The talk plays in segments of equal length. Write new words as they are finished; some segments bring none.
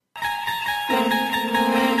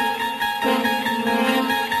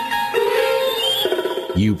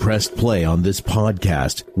You pressed play on this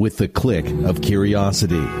podcast with the click of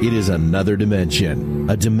curiosity. It is another dimension,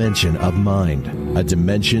 a dimension of mind, a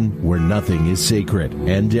dimension where nothing is sacred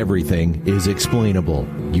and everything is explainable.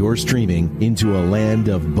 You're streaming into a land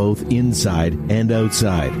of both inside and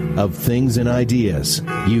outside, of things and ideas.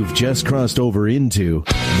 You've just crossed over into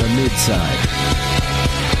the Midside.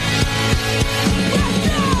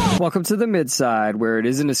 Welcome to the Midside, where it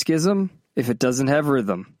isn't a schism if it doesn't have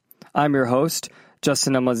rhythm. I'm your host,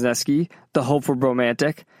 Justin Umlazneski, the hopeful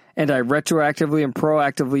bromantic, and I retroactively and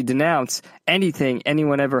proactively denounce anything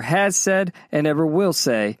anyone ever has said and ever will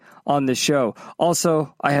say on this show.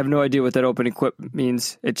 Also, I have no idea what that opening quip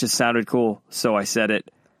means. It just sounded cool, so I said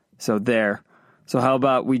it. So there. So how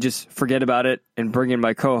about we just forget about it and bring in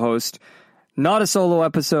my co-host? Not a solo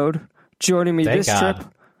episode. Joining me this trip.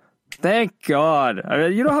 Thank God. I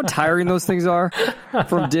mean, you know how tiring those things are?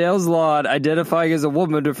 From Dale's Law, identifying as a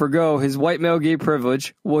woman to forgo his white male gay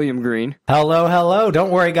privilege, William Green. Hello, hello. Don't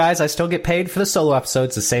worry, guys. I still get paid for the solo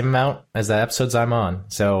episodes, the same amount as the episodes I'm on.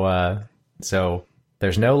 So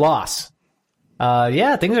there's no loss.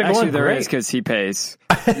 Yeah, things are going there great. Is because he pays.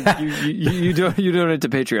 You donate to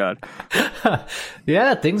Patreon.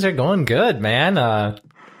 Yeah, things are going good, man.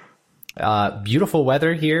 Beautiful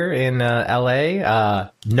weather here in LA.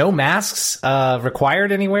 No masks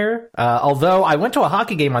required anywhere. Although I went to a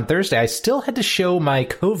hockey game on Thursday, I still had to show my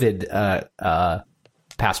COVID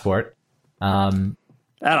passport. At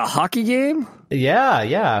a hockey game?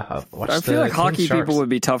 Yeah. I feel like hockey people would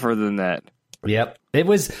be tougher than that. Yep. It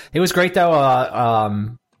was great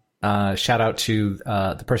though. Shout out to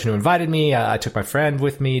the person who invited me. I took my friend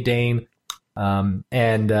with me, Dane. And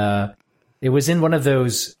it was in one of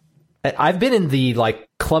those. I've been in the like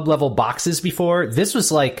club level boxes before. This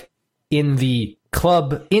was like in the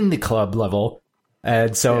club level.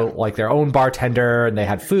 And so like their own bartender, and they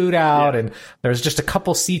had food out, and there was just a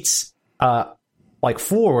couple seats like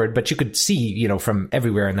forward, but you could see, from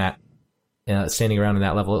everywhere in that standing around in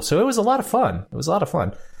that level. So it was a lot of fun.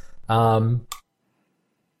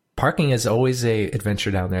 Parking is always a adventure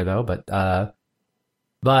down there though, but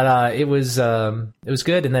it was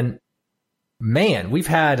good. And then, man, we've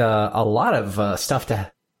had a lot of stuff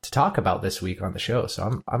to talk about this week on the show,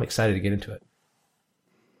 so I'm excited to get into it.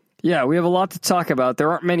 Yeah, we have a lot to talk about.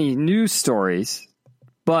 There aren't many news stories,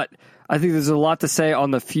 but I think there's a lot to say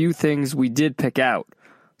on the few things we did pick out.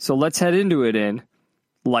 So let's head into it in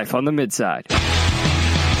Life on the Midside. Take a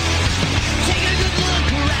good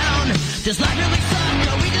look around. Does life really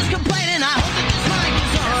suck? Are we just complaining? I hope that this mic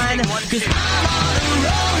is on. 'Cause I'm on a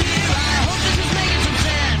roll here. I hope this is making some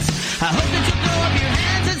sense. I hope that you throw up your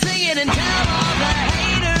hands and sing it and tell all the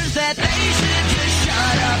haters that they should just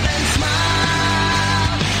shut up and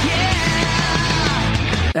smile. Yeah.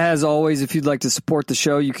 As always, if you'd like to support the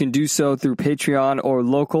show, you can do so through Patreon or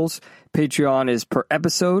Locals. Patreon is per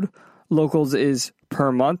episode. Locals is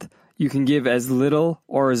per month. You can give as little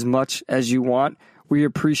or as much as you want. We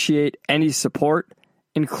appreciate any support,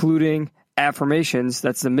 including affirmations.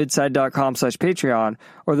 That's the midside.com/Patreon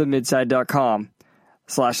or the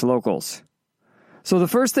midside.com/locals. So the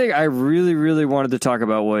first thing I really, really wanted to talk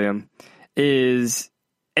about, William, is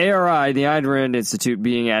ARI, the Ayn Rand Institute,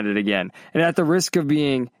 being added again. And at the risk of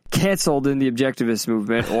being canceled in the Objectivist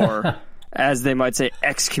movement, or as they might say,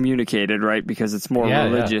 excommunicated, right? Because it's more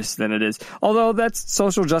religious than it is. Although that's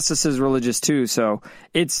social justice is religious too. So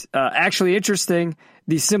it's actually interesting,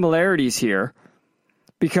 the similarities here,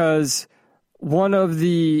 because one of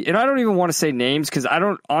the, and I don't even want to say names because I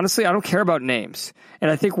don't care about names. And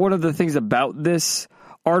I think one of the things about this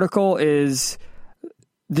article is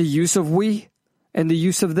the use of we and the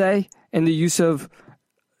use of they and the use of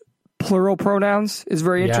plural pronouns is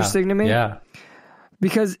very interesting to me. Yeah.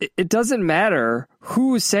 Because it doesn't matter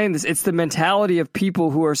who is saying this. It's the mentality of people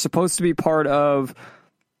who are supposed to be part of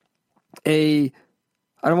I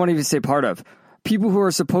don't want to even say part of, people who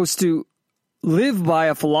are supposed to live by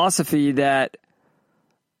a philosophy that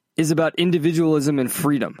is about individualism and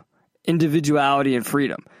freedom, individuality and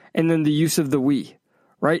freedom, and then the use of the we,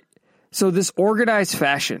 right? So this organized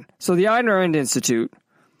fashion. So the Ayn Rand Institute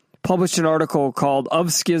published an article called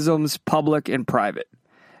Of Schisms, Public and Private.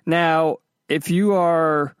 Now, if you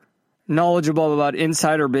are knowledgeable about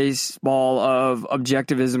insider baseball of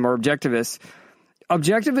objectivism or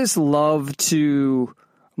objectivists love to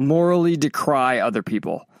morally decry other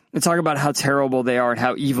people and talk about how terrible they are and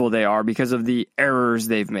how evil they are because of the errors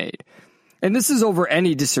they've made. And this is over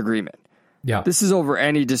any disagreement. Yeah. This is over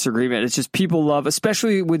any disagreement. It's just people love,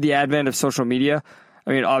 especially with the advent of social media.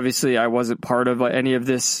 I mean, obviously I wasn't part of any of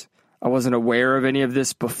this I wasn't aware of any of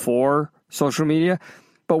this before social media.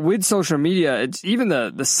 But with social media, it's even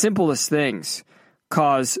the simplest things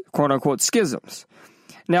cause quote unquote schisms.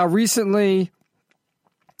 Now, recently,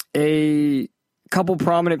 a couple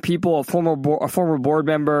prominent people, a former board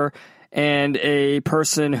member and a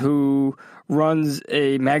person who runs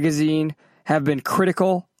a magazine have been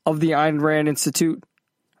critical of the Ayn Rand Institute.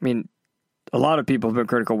 I mean, a lot of people have been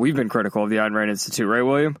critical. We've been critical of the Ayn Rand Institute, right,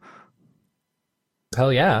 William?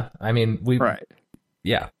 Hell yeah. I mean, right.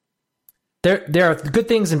 Yeah. There are good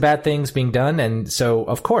things and bad things being done, and so,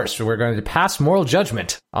 of course, we're going to pass moral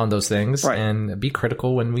judgment on those things and be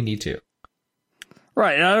critical when we need to.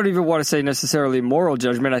 Right, and I don't even want to say necessarily moral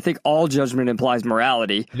judgment. I think all judgment implies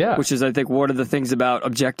morality, which is, I think, one of the things about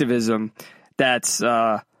objectivism that's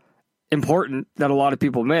important that a lot of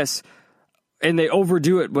people miss, and they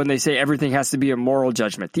overdo it when they say everything has to be a moral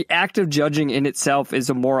judgment. The act of judging in itself is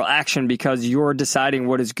a moral action because you're deciding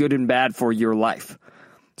what is good and bad for your life.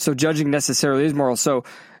 So judging necessarily is moral. So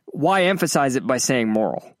why emphasize it by saying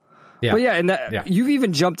moral? Yeah. But yeah, you've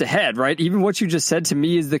even jumped ahead, right? Even what you just said to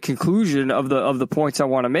me is the conclusion of the points I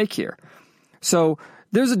want to make here. So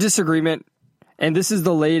there's a disagreement, and this is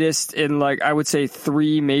the latest in, like, I would say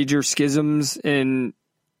 3 major schisms in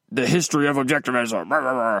the history of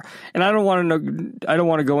objectivism. And I don't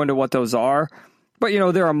want to go into what those are, but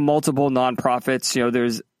there are multiple nonprofits.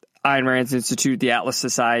 There's Ayn Rand's Institute, the Atlas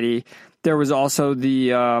Society. There was also the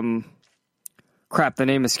the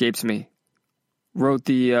name escapes me. Wrote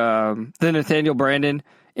the Nathaniel Branden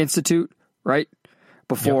Institute, right?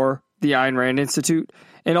 Before the Ayn Rand Institute.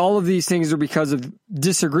 And all of these things are because of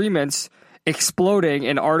disagreements exploding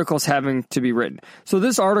and articles having to be written. So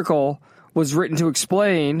this article was written to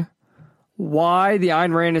explain why the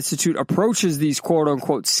Ayn Rand Institute approaches these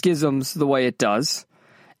quote-unquote schisms the way it does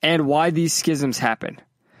and why these schisms happen.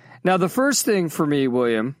 Now, the first thing for me,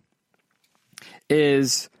 William,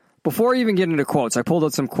 is before I even get into quotes, I pulled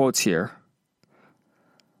out some quotes here.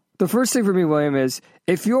 The first thing for me, William, is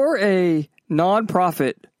if you're a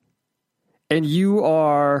nonprofit and you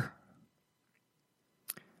are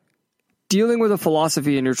dealing with a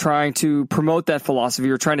philosophy and you're trying to promote that philosophy,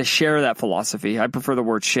 you're trying to share that philosophy. I prefer the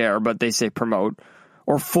word share, but they say promote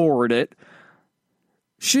or forward it.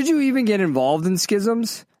 Should you even get involved in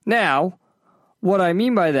schisms? Now, what I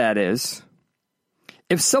mean by that is,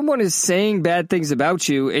 if someone is saying bad things about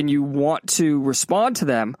you and you want to respond to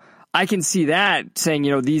them, I can see that saying,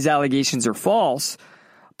 these allegations are false,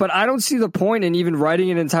 but I don't see the point in even writing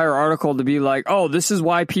an entire article to be like, oh, this is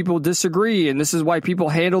why people disagree and this is why people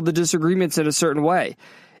handle the disagreements in a certain way.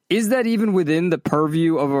 Is that even within the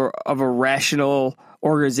purview of a rational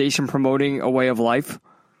organization promoting a way of life?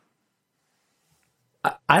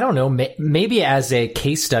 I don't know. Maybe as a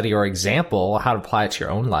case study or example, how to apply it to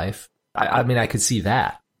your own life. I mean, I could see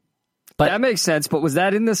that. But that makes sense, but was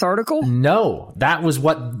that in this article? No, that was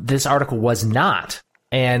what this article was not.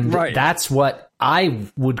 And that's what I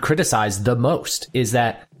would criticize the most, is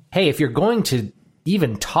that, hey, if you're going to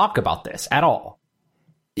even talk about this at all,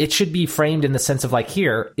 it should be framed in the sense of, like,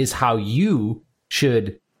 here is how you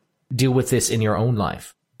should deal with this in your own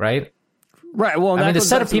life, right? Right. Well, I mean, the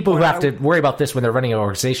set of people who have to worry about this when they're running an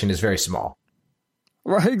organization is very small.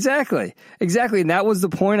 Right, exactly. And that was the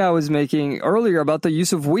point I was making earlier about the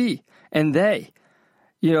use of we and they.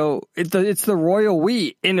 It's the royal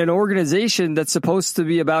we in an organization that's supposed to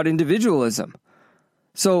be about individualism.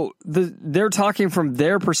 So they're talking from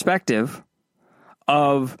their perspective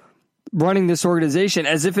of running this organization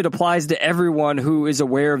as if it applies to everyone who is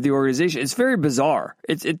aware of the organization. It's very bizarre.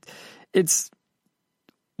 It's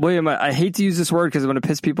William, I hate to use this word because I'm going to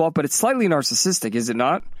piss people off, but it's slightly narcissistic, is it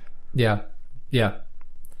not? Yeah.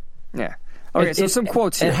 Okay, so some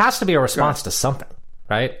quotes here. It has to be a response to something,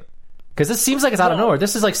 right? Because this seems like it's out of nowhere.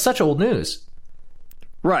 This is like such old news.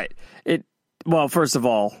 Right. Well, first of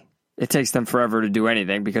all, it takes them forever to do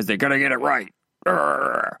anything because they're going to get it right.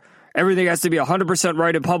 Everything has to be 100%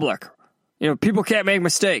 right in public. People can't make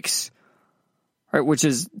mistakes. Right, which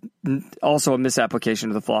is also a misapplication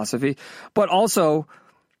of the philosophy. But also,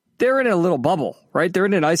 they're in a little bubble, right? They're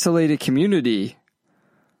in an isolated community.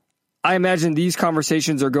 I imagine these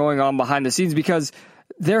conversations are going on behind the scenes because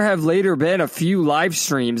there have later been a few live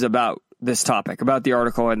streams about this topic, about the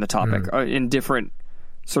article and the topic in different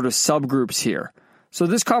sort of subgroups here. So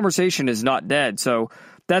this conversation is not dead. So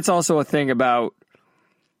that's also a thing about,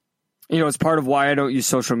 it's part of why I don't use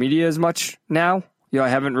social media as much now. I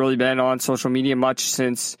haven't really been on social media much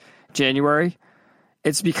since January.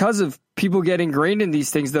 It's because of people getting ingrained in these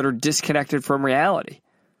things that are disconnected from reality.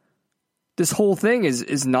 This whole thing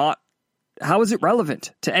is not, how is it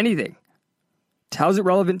relevant to anything? How is it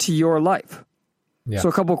relevant to your life? Yeah. So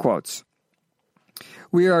a couple quotes.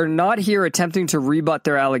 We are not here attempting to rebut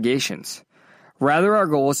their allegations. Rather, our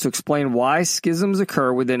goal is to explain why schisms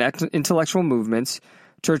occur within intellectual movements,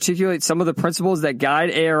 to articulate some of the principles that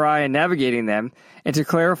guide ARI in navigating them, and to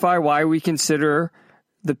clarify why we consider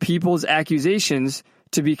the people's accusations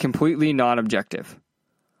to be completely non-objective.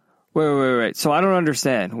 Wait. So I don't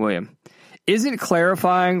understand, William. Isn't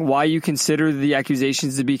clarifying why you consider the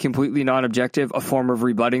accusations to be completely non-objective a form of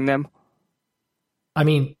rebutting them? I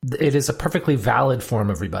mean, it is a perfectly valid form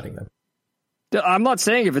of rebutting them. I'm not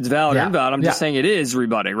saying if it's valid or invalid. I'm just Yeah. saying it is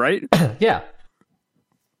rebutting, right? Yeah.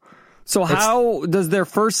 So how does their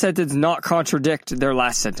first sentence not contradict their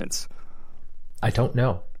last sentence? I don't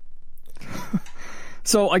know.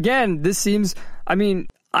 So again, this seems, I mean,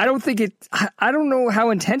 I don't know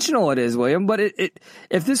how intentional it is, William, but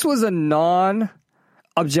if this was a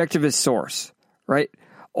non-objectivist source, right?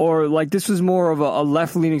 Or like this was more of a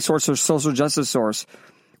left-leaning source or social justice source,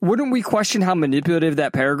 wouldn't we question how manipulative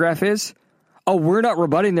that paragraph is? Oh, we're not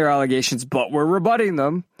rebutting their allegations, but we're rebutting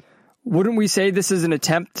them. Wouldn't we say this is an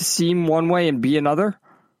attempt to seem one way and be another?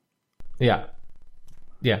 Yeah.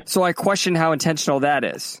 Yeah. So I question how intentional that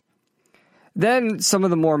is. Then some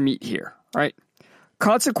of the more meat here, right?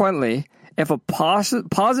 Consequently, if a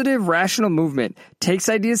positive, rational movement takes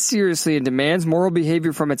ideas seriously and demands moral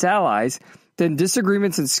behavior from its allies, then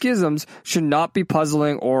disagreements and schisms should not be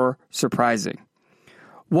puzzling or surprising.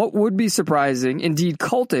 What would be surprising, indeed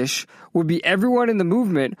cultish, would be everyone in the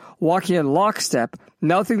movement walking in lockstep,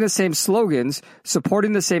 mouthing the same slogans,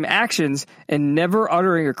 supporting the same actions, and never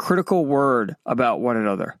uttering a critical word about one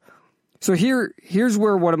another. So here's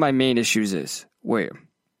where one of my main issues is, William.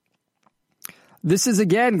 This is,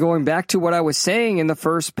 again, going back to what I was saying in the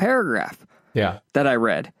first paragraph that I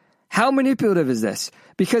read. How manipulative is this?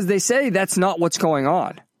 Because they say that's not what's going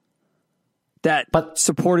on. But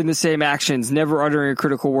supporting the same actions, never uttering a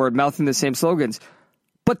critical word, mouthing the same slogans.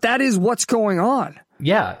 But that is what's going on.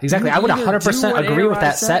 Yeah, exactly. I would 100% agree with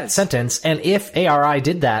that sentence. And if ARI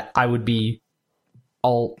did that, I would be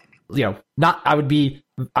I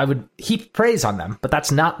would heap praise on them, but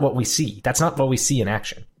that's not what we see. That's not what we see in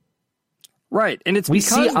action. Right. And we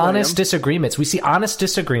see honest disagreements. We see honest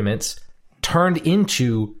disagreements turned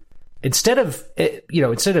into, instead of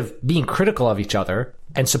being critical of each other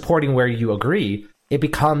and supporting where you agree, it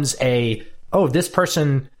becomes this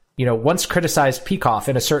person, once criticized Peikoff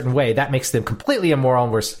in a certain way, that makes them completely immoral,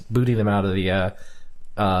 and we're booting them out of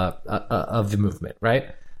the movement, right?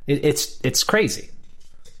 It's crazy.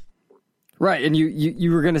 Right, and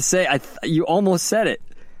you were going to say, you almost said it.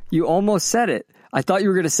 You almost said it. I thought you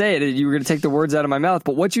were going to say it, and you were going to take the words out of my mouth,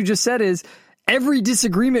 but what you just said is, every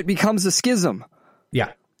disagreement becomes a schism.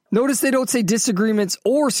 Yeah. Notice they don't say disagreements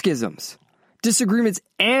or schisms. Disagreements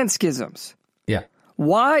and schisms. Yeah.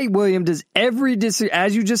 Why, William,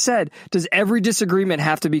 as you just said, does every disagreement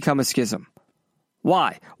have to become a schism?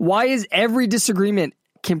 Why? Why is every disagreement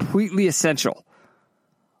completely essential?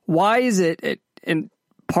 Why is it, and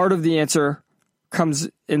part of the answer comes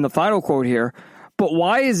in the final quote here, but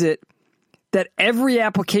why is it that every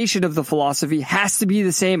application of the philosophy has to be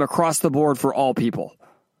the same across the board for all people?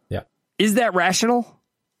 Yeah. Is that rational?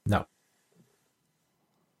 No.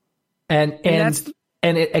 And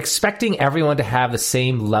expecting everyone to have the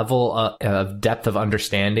same level of depth of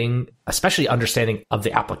understanding, especially understanding of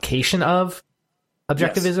the application of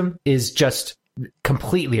objectivism, is just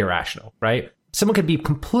completely irrational, right? Someone could be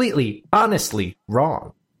completely, honestly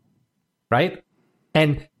wrong, right?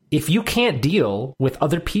 And if you can't deal with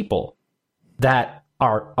other people that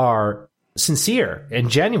are sincere and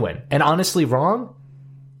genuine and honestly wrong,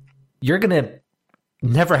 you're going to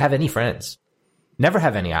never have any friends, never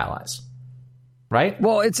have any allies, right?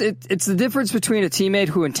 Well, it's the difference between a teammate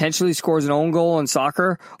who intentionally scores an own goal in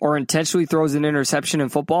soccer or intentionally throws an interception in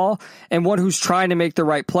football and one who's trying to make the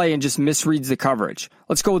right play and just misreads the coverage.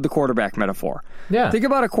 Let's go with the quarterback metaphor. Yeah. Think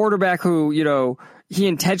about a quarterback who, he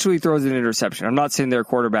intentionally throws an interception. I'm not saying there are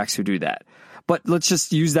quarterbacks who do that, but let's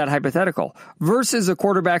just use that hypothetical versus a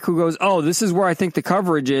quarterback who goes, oh, this is where I think the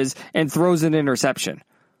coverage is, and throws an interception.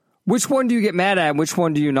 Which one do you get mad at and which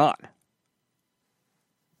one do you not?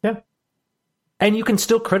 Yeah. And you can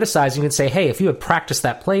still criticize. You can say, hey, if you had practiced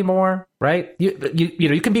that play more, right?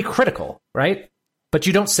 You can be critical, right? But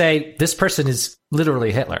you don't say this person is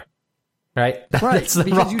literally Hitler, right? That's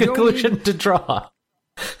the wrong conclusion to draw.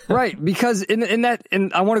 Right. Because in that,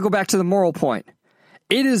 and I want to go back to the moral point.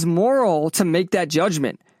 It is moral to make that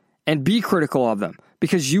judgment and be critical of them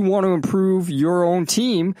because you want to improve your own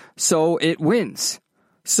team so it wins,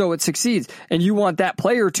 so it succeeds, and you want that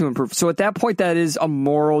player to improve. So at that point, that is a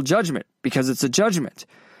moral judgment because it's a judgment.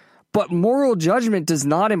 But moral judgment does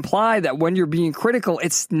not imply that when you're being critical,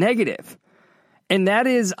 it's negative. And that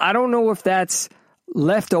is, I don't know if that's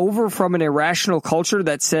left over from an irrational culture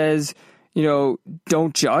that says,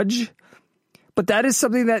 don't judge. But that is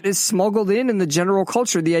something that is smuggled in the general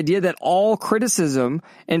culture, the idea that all criticism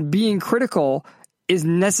and being critical is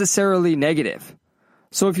necessarily negative.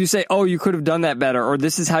 So if you say, oh, you could have done that better, or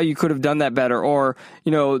this is how you could have done that better, or,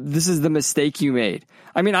 this is the mistake you made.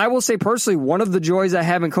 I mean, I will say personally, one of the joys I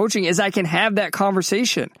have in coaching is I can have that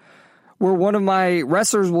conversation where one of my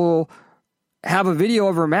wrestlers will have a video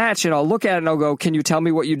of her match and I'll look at it and I'll go, can you tell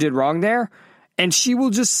me what you did wrong there? And she will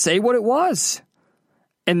just say what it was.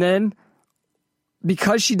 And then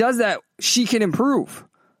because she does that, she can improve.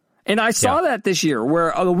 And I saw that this year where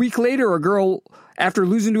a week later, a girl, after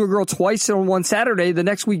losing to a girl twice on one Saturday, the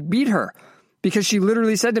next week beat her because she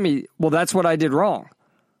literally said to me, well, that's what I did wrong.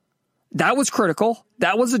 That was critical.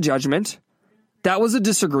 That was a judgment. That was a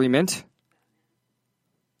disagreement.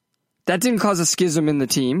 That didn't cause a schism in the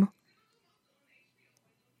team.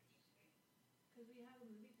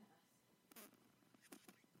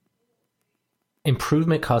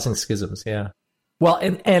 Improvement causing schisms, yeah. Well,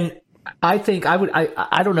 and I think I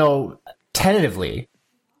don't know, tentatively,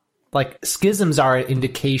 like frequent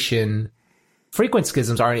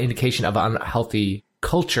schisms are an indication of an unhealthy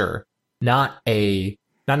culture, not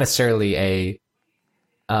necessarily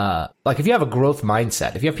like if you have a growth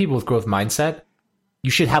mindset, if you have people with growth mindset, you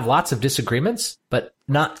should have lots of disagreements, but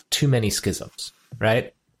not too many schisms,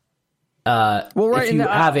 right? Well, right. If you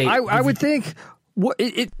I would think.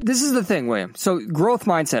 This is the thing, William. So growth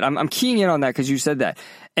mindset, I'm keying in on that because you said that.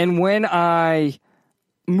 And when I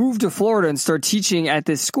moved to Florida and started teaching at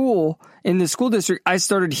this school, in the school district, I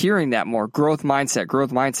started hearing that more. Growth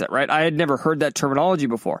mindset, right? I had never heard that terminology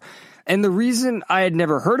before. And the reason I had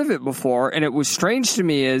never heard of it before, and it was strange to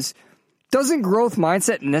me, is doesn't growth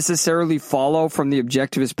mindset necessarily follow from the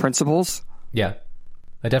objectivist principles? Yeah,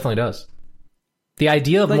 it definitely does. The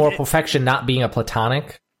idea of moral perfection not being a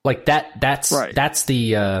platonic... Like that's right. That's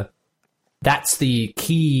the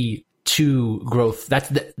key to growth.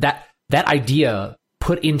 That's that idea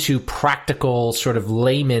put into practical sort of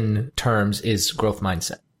layman terms is growth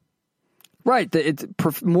mindset. Right.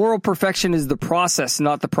 Moral perfection is the process,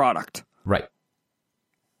 not the product. Right.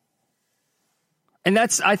 And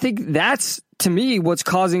I think that's to me what's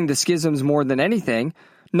causing the schisms more than anything.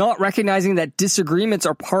 Not recognizing that disagreements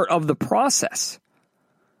are part of the process.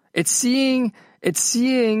 It's seeing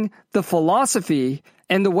the philosophy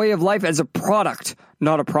and the way of life as a product,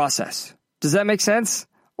 not a process. Does that make sense?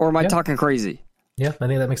 Or am I talking crazy? Yeah, I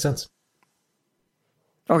think that makes sense.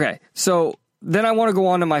 Okay, so then I want to go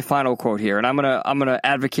on to my final quote here, and I'm gonna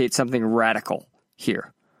advocate something radical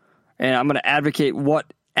here. And I'm gonna advocate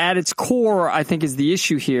what at its core I think is the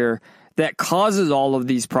issue here that causes all of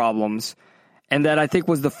these problems, and that I think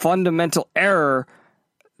was the fundamental error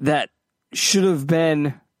that should have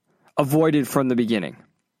been avoided from the beginning.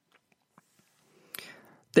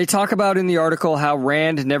 They talk about in the article how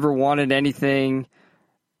Rand never wanted anything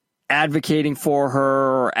advocating for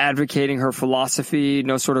her or advocating her philosophy,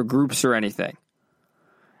 no sort of groups or anything.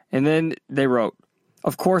 And then they wrote,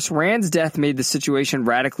 of course, Rand's death made the situation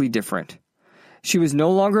radically different. She was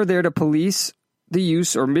no longer there to police the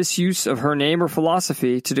use or misuse of her name or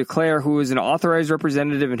philosophy to declare who is an authorized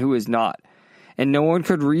representative and who is not. And no one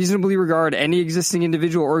could reasonably regard any existing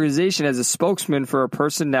individual or organization as a spokesman for a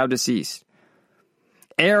person now deceased.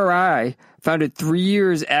 ARI, founded 3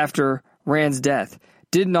 years after Rand's death,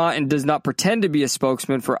 did not and does not pretend to be a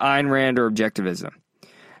spokesman for Ayn Rand or objectivism.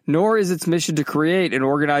 Nor is its mission to create and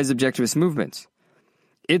organize objectivist movements.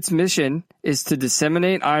 Its mission is to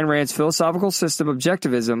disseminate Ayn Rand's philosophical system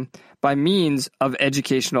objectivism by means of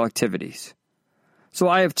educational activities. So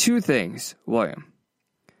I have two things, William.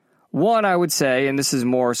 One, I would say, and this is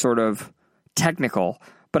more sort of technical,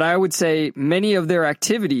 but I would say many of their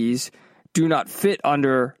activities do not fit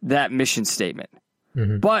under that mission statement.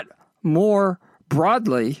 Mm-hmm. But more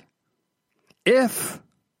broadly, if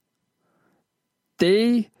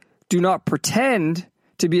they do not pretend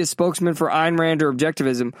to be a spokesman for Ayn Rand or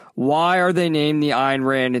objectivism, why are they named the Ayn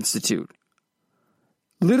Rand Institute?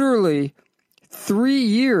 Literally, 3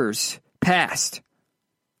 years passed.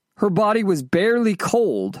 Her body was barely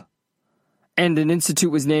cold, and an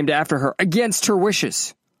institute was named after her against her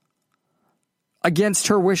wishes. Against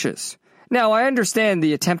her wishes. Now, I understand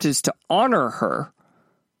the attempt is to honor her.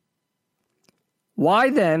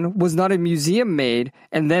 Why then was not a museum made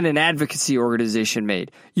and then an advocacy organization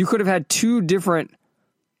made? You could have had two different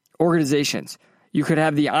organizations. You could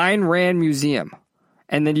have the Ayn Rand Museum,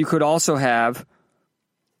 and then you could also have,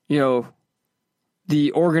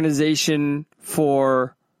 the organization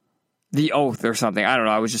for the oath or something. I don't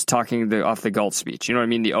know. I was just talking off the Gulch speech. You know what I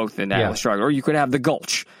mean? The oath in Atlas Shrugged. Or you could have the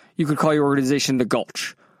Gulch. You could call your organization the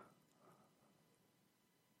Gulch.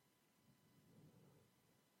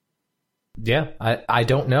 Yeah, I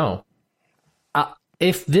don't know.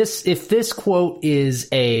 If this quote is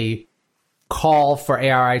a call for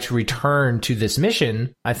ARI to return to this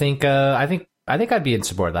mission, I think I'd be in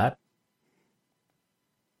support of that.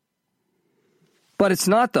 But it's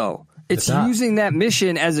not, though. It's using that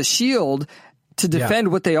mission as a shield to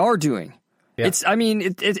defend what they are doing. Yeah.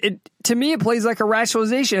 To me, it plays like a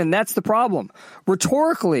rationalization, and that's the problem.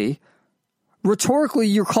 Rhetorically,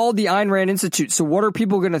 you're called the Ayn Rand Institute. So what are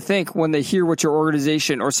people going to think when they hear what your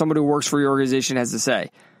organization or somebody who works for your organization has to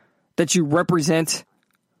say? That you represent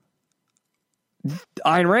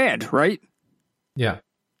Ayn Rand, right? Yeah.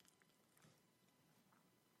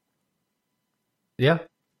 Yeah.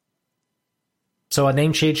 So a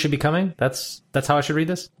name shade should be coming? That's how I should read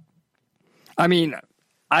this? I mean,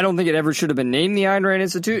 I don't think it ever should have been named the Ayn Rand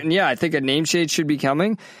Institute. And yeah, I think a name shade should be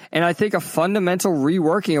coming. And I think a fundamental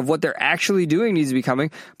reworking of what they're actually doing needs to be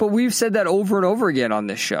coming. But we've said that over and over again on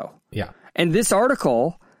this show. Yeah. And this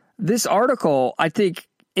article, I think,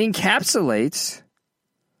 encapsulates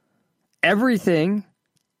everything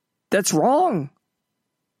that's wrong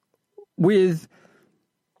with,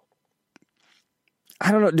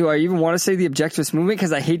 I don't know, do I even want to say the objectivist movement?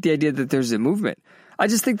 Because I hate the idea that there's a movement. I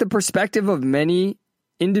just think the perspective of many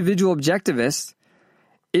individual objectivists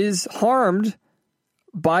is harmed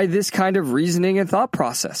by this kind of reasoning and thought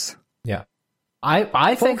process. Yeah.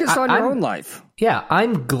 I think focus on your own life. Yeah,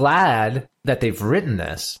 I'm glad that they've written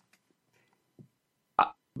this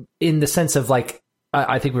in the sense of, like,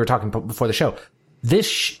 I think we were talking before the show.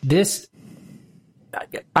 This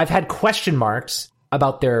I've had question marks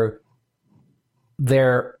about their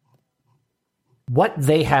what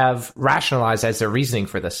they have rationalized as their reasoning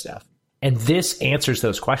for this stuff. And this answers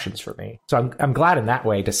those questions for me. So I'm glad in that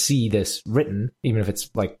way to see this written, even if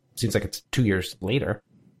it's like, seems like it's 2 years later.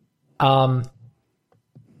 And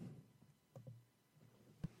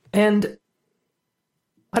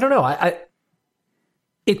I don't know.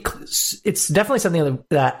 It's definitely something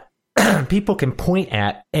that people can point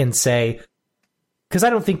at and say, because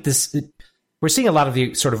I don't think we're seeing a lot of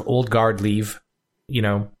the sort of old guard leave, you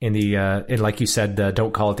know, in like you said,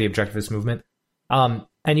 don't call it the objectivist movement.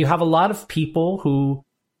 And you have a lot of people who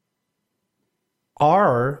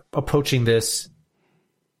are approaching this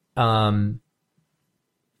more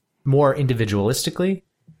individualistically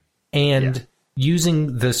and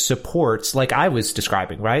using the supports like I was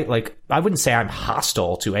describing, right? Like, I wouldn't say I'm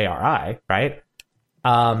hostile to ARI, right?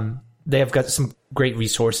 They have got some great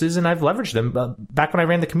resources, and I've leveraged them back when I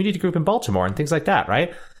ran the community group in Baltimore and things like that,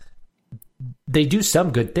 right? They do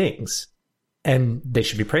some good things, and they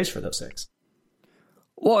should be praised for those things.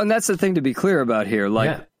 Well, and that's the thing to be clear about here.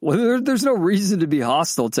 Like, there's no reason to be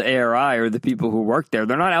hostile to ARI or the people who work there.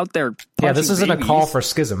 They're not out there punching this isn't babies. A call for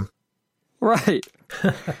schism. Right.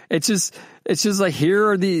 It's just like, here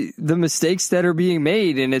are the mistakes that are being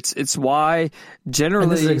made, and it's why generally...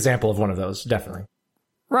 And this is an example of one of those, definitely.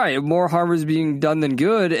 Right. More harm is being done than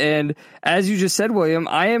good. And as you just said, William,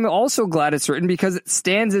 I am also glad it's written because it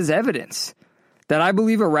stands as evidence that I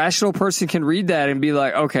believe a rational person can read that and be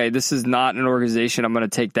like, okay, this is not an organization. I'm going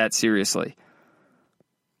to take that seriously.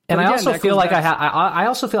 And again, I also feel like I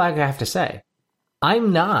also feel like I have to say,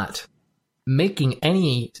 I'm not making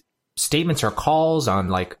any statements or calls on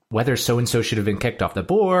like whether so-and-so should have been kicked off the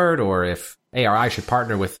board or if ARI should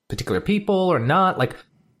partner with particular people or not. Like,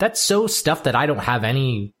 that's so stuff that I don't have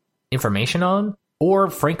any information on or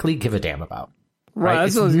frankly give a damn about. Right.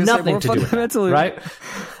 It's nothing to do with that, right?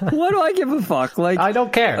 What do I give a fuck? Like, I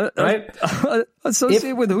don't care, right?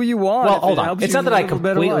 Associate with who you want. Well, hold on. It's not that I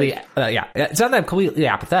completely, it's not that I'm completely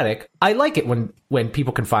apathetic. I like it when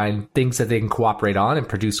people can find things that they can cooperate on and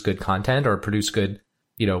produce good content or produce good,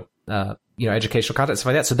 educational content, stuff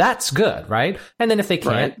like that. So that's good, right? And then if they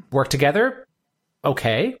can't work together,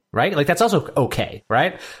 okay, right? Like, that's also okay,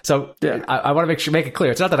 right? So I want to make it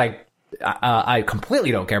clear. It's not that I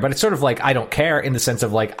completely don't care, but it's sort of like I don't care in the sense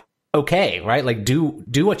of like, okay, right? Like, do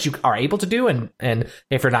what you are able to do, and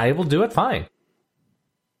if you're not able to do it, fine.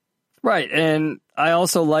 Right, and I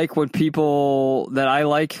also like when people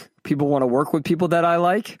want to work with people that I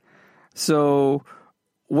like. So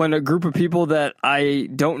when a group of people that I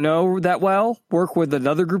don't know that well work with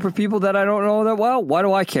another group of people that I don't know that well, why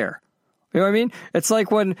do I care? You know what I mean? It's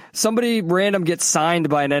like when somebody random gets signed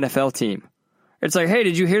by an NFL team. It's like, hey,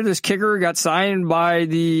 did you hear this kicker got signed by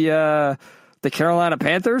the Carolina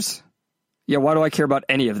Panthers? Yeah, why do I care about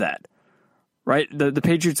any of that? Right? The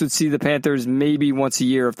Patriots would see the Panthers maybe once a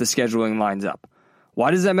year if the scheduling lines up.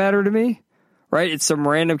 Why does that matter to me? Right? It's some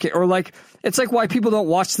random kid. Or like, it's like why people don't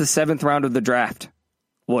watch the 7th round of the draft,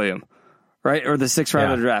 William. Right? Or the 6th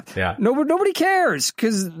round of the draft. Yeah. Nobody cares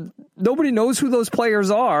because nobody knows who those players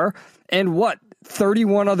are. And what,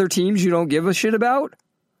 31 other teams you don't give a shit about?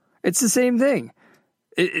 It's the same thing.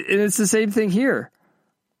 It's the same thing here.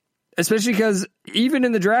 Especially because even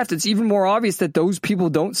in the draft, it's even more obvious that those people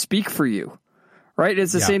don't speak for you. Right?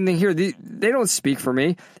 It's the same thing here. They don't speak for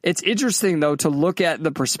me. It's interesting, though, to look at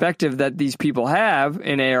the perspective that these people have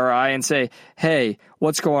in ARI and say, hey,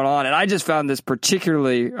 what's going on? And I just found this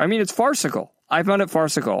particularly, I mean, it's farcical. I found it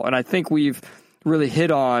farcical. And I think we've really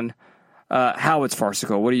hit on how it's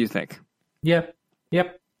farcical. What do you think? Yep.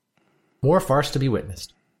 More farce to be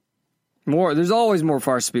witnessed. There's always more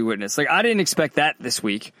farce to be witnessed. Like, I didn't expect that this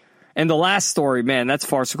week. And the last story, man, that's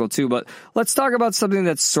farcical too. But let's talk about something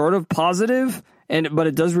that's sort of positive, but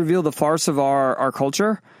it does reveal the farce of our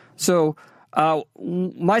culture. So, one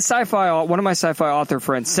of my sci-fi author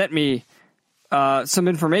friends sent me some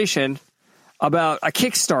information about a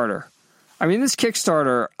Kickstarter. I mean, this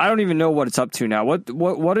Kickstarter, I don't even know what it's up to now.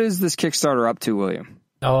 What is this Kickstarter up to, William?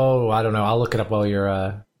 Oh, I don't know. I'll look it up while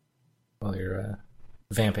you're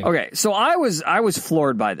vamping. Okay, so I was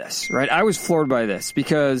floored by this, right? I was floored by this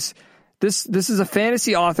because this is a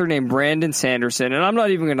fantasy author named Brandon Sanderson, and I'm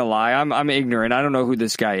not even going to lie, I'm ignorant. I don't know who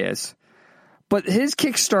this guy is. But his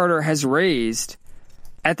Kickstarter has raised,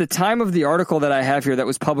 at the time of the article that I have here that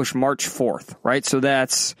was published March 4th, right? So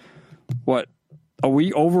that's, what,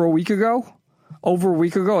 over a week ago,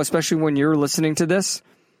 especially when you're listening to this,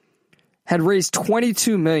 had raised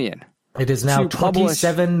 $22 million. It is now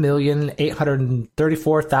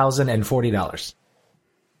 $27,834,040.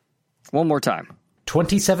 One more time.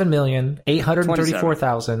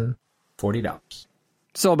 $27,834,040.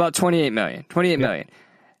 So about $28 million. $28 million.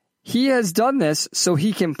 He has done this so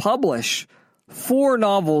he can publish 4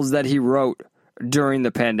 novels that he wrote during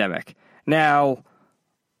the pandemic. Now,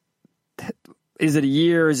 is it a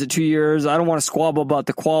year? Is it 2 years? I don't want to squabble about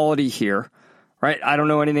the quality here. Right? I don't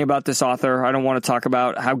know anything about this author. I don't want to talk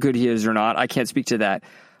about how good he is or not. I can't speak to that.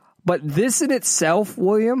 But this in itself,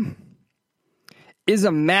 William, is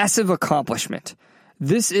a massive accomplishment.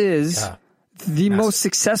 This is the most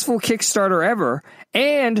successful Kickstarter ever.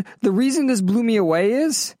 And the reason this blew me away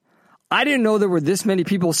is I didn't know there were this many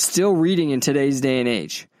people still reading in today's day and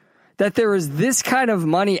age. That there is this kind of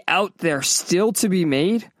money out there still to be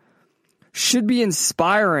made should be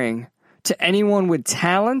inspiring to anyone with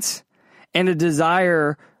talent and a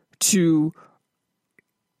desire to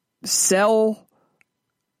sell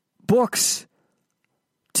books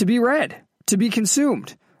to be read, to be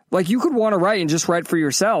consumed. Like, you could want to write and just write for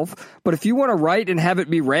yourself, but if you want to write and have it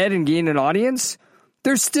be read and gain an audience,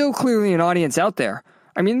 there's still clearly an audience out there.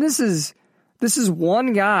 I mean, this is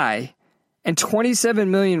one guy and $27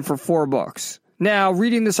 million for 4 books. Now,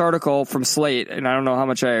 reading this article from Slate, and I don't know how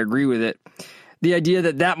much I agree with it, the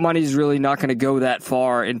idea that money is really not going to go that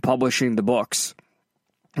far in publishing the books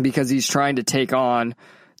because he's trying to take on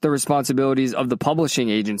the responsibilities of the publishing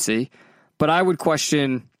agency. But I would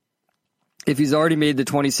question, if he's already made the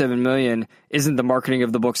 $27 million, isn't the marketing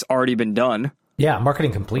of the books already been done? Yeah,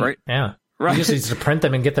 marketing complete. Right? Yeah. Right. He just needs to print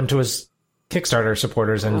them and get them to his Kickstarter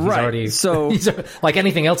supporters, and he's already, so he's, like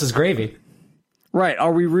anything else is gravy. Right.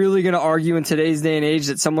 Are we really going to argue in today's day and age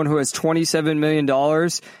that someone who has $27 million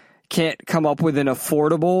can't come up with an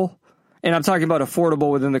affordable, and I'm talking about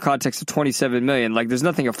affordable within the context of $27 million. Like, there's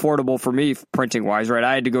nothing affordable for me printing wise, right?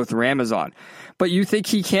 I had to go through Amazon. But you think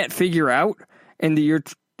he can't figure out in the year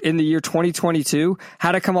 2022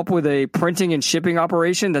 how to come up with a printing and shipping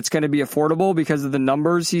operation that's going to be affordable because of the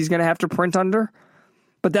numbers he's going to have to print under?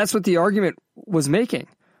 But that's what the argument was making.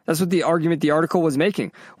 That's what the argument the article was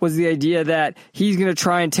making, was the idea that he's going to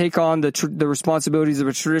try and take on the responsibilities of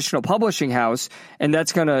a traditional publishing house, and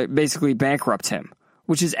that's going to basically bankrupt him,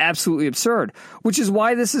 which is absolutely absurd, which is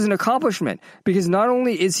why this is an accomplishment, because not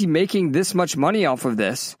only is he making this much money off of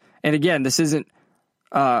this, and again, this isn't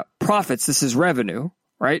profits, this is revenue,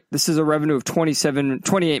 right? This is a revenue of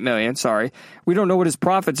 $28 million, sorry. We don't know what his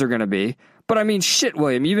profits are going to be, but I mean, shit,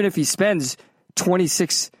 William, even if he spends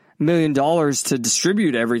 $26 million to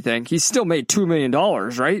distribute everything, he's still made $2 million,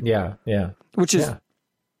 right? Yeah. Which is a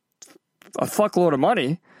fuckload of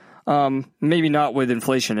money. Maybe not with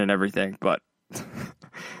inflation and everything, but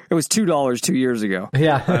it was $2 2 years ago.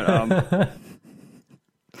 Yeah. But,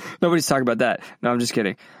 nobody's talking about that. No, I'm just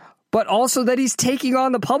kidding. But also that he's taking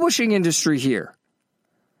on the publishing industry here.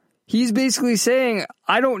 He's basically saying,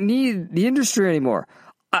 I don't need the industry anymore.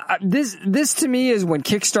 This to me is when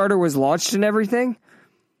Kickstarter was launched and everything.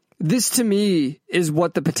 This to me is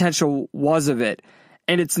what the potential was of it.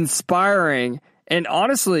 And it's inspiring And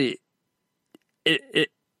honestly, it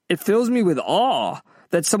fills me with awe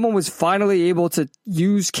that someone was finally able to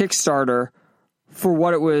use Kickstarter for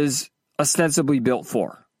what it was ostensibly built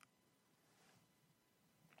for.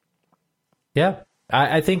 Yeah.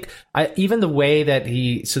 I think even the way that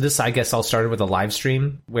this, I guess, all started with a live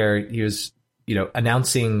stream where he was,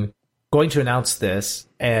 going to announce this,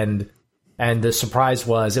 and the surprise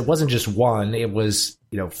was it wasn't just one, it was,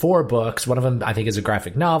 4 books. One of them, I think, is a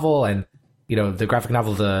graphic novel, and, the graphic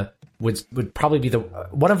novel, would probably be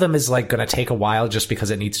one of them is like going to take a while just because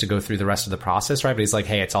it needs to go through the rest of the process, right? But he's like,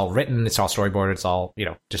 hey, it's all written, it's all storyboarded, it's all,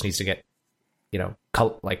 just needs to get,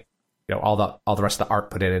 all the rest of the art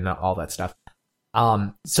put in and all that stuff.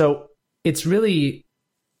 So it's really,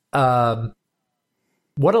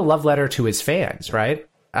 what a love letter to his fans, right?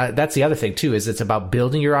 That's the other thing too, is it's about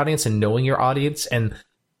building your audience and knowing your audience. And,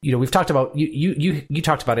 we've talked about, you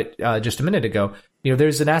talked about it, just a minute ago.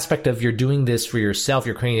 There's an aspect of you're doing this for yourself,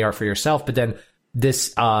 you're creating the art for yourself, but then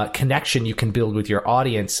this, connection you can build with your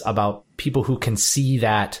audience about people who can see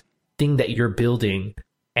that thing that you're building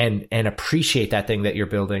and appreciate that thing that you're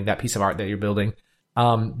building, that piece of art that you're building.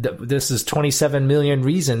 This is 27 million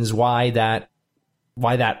reasons why that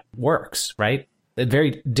works, right?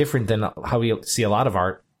 Very different than how we see a lot of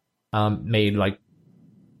art made, like,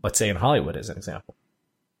 let's say in Hollywood as an example.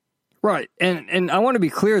 Right. And I want to be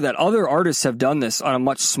clear that other artists have done this on a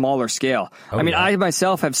much smaller scale. I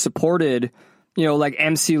myself have supported, like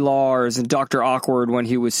MC Lars and Dr. Awkward when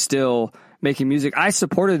he was still making music. I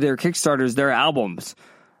supported their Kickstarters, their albums,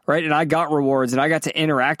 right? And I got rewards and I got to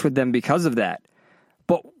interact with them because of that.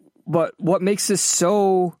 But what makes this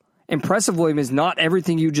so impressive, William, is not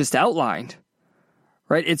everything you just outlined,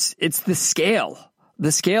 right? It's the scale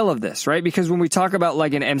of this, right? Because when we talk about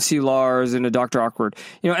like an MC Lars and a Dr. Awkward,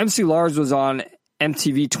 MC Lars was on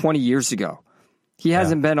MTV 20 years ago. He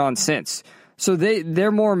hasn't been on since. So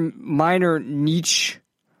they're more minor niche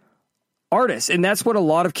artists. And that's what a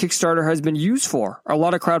lot of Kickstarter has been used for. A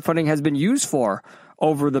lot of crowdfunding has been used for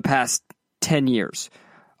over the past 10 years.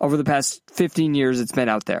 Over the past 15 years it's been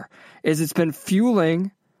out there, is it's been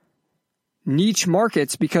fueling niche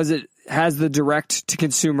markets because it has the direct to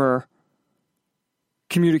consumer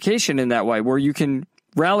communication in that way, where you can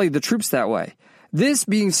rally the troops that way. This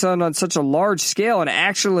being done on such a large scale, and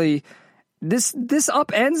actually this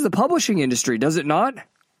upends the publishing industry, does it not?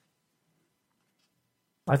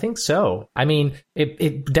 I think so. I mean,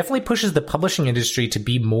 it definitely pushes the publishing industry to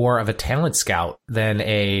be more of a talent scout than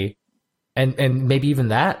and maybe even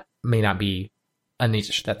that may not be a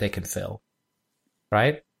niche that they can fill,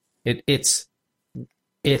 right? It's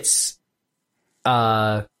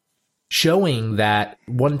showing that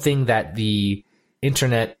one thing that the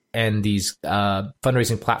internet and these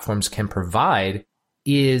fundraising platforms can provide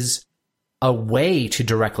is a way to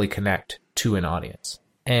directly connect to an audience.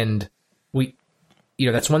 And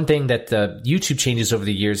that's one thing that the YouTube changes over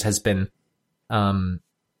the years has been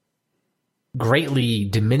greatly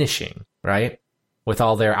diminishing, right? With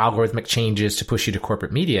all their algorithmic changes to push you to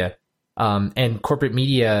corporate media. And corporate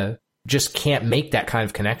media just can't make that kind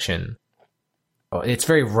of connection. It's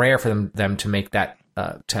very rare for them to make that,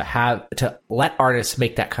 to let artists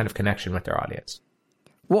make that kind of connection with their audience.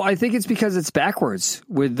 Well, I think it's because it's backwards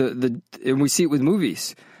with and we see it with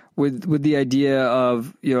movies, with the idea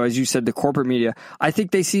of, as you said, the corporate media. I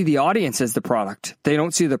think they see the audience as the product. They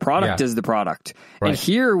don't see the product as the product. Right. And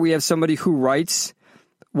here we have somebody who writes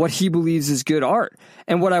what he believes is good art.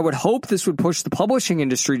 And what I would hope this would push the publishing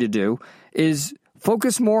industry to do is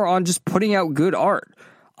focus more on just putting out good art.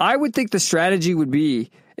 I would think the strategy would be,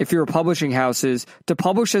 if you're a publishing house, is to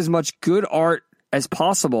publish as much good art as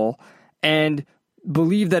possible and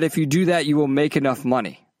believe that if you do that, you will make enough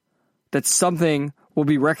money, that something will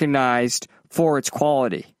be recognized for its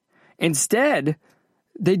quality. Instead,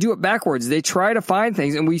 they do it backwards. They try to find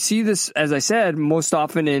things, and we see this, as I said, most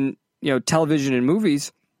often in television and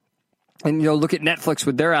movies. And look at Netflix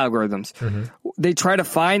with their algorithms. Mm-hmm. They try to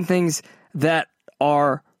find things that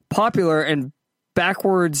are popular and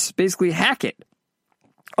backwards basically hack it.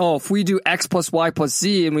 Oh, if we do X plus Y plus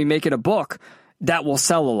Z and we make it a book, that will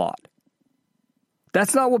sell a lot.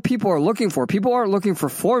 That's not what people are looking for. People aren't looking for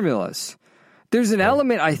formulas. There's an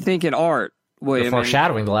element, I think, in art, William. You're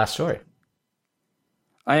foreshadowing the last story.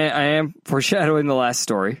 I am foreshadowing the last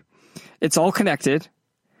story. It's all connected.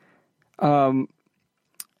 And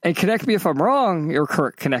correct me if I'm wrong, or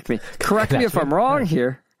correct me if I'm wrong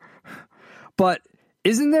here. But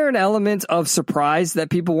isn't there an element of surprise that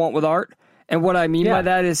people want with art? And what I mean by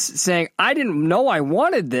that is saying, I didn't know I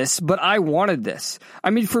wanted this, but I wanted this. I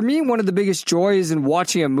mean, for me, one of the biggest joys in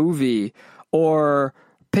watching a movie or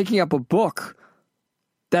picking up a book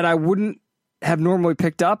that I wouldn't have normally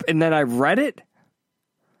picked up, and then I read it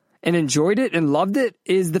and enjoyed it and loved it,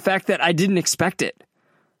 is the fact that I didn't expect it.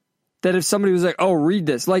 That if somebody was like, oh, read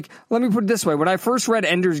this. Like, let me put it this way. When I first read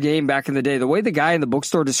Ender's Game back in the day, the way the guy in the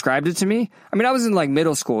bookstore described it to me, I mean, I was in like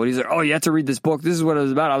middle school, and he's like, oh, you have to read this book. This is what it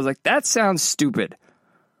was about. I was like, that sounds stupid.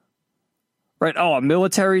 Right? Oh, a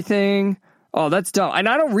military thing? Oh, that's dumb. And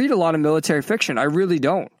I don't read a lot of military fiction. I really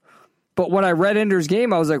don't. But when I read Ender's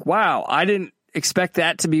Game, I was like, wow, I didn't expect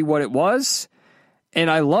that to be what it was. And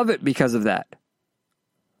I love it because of that.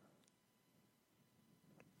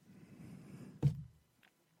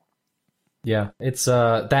 Yeah, it's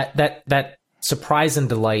that surprise and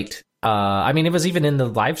delight. I mean, it was even in the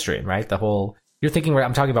live stream, right? The whole, you're thinking,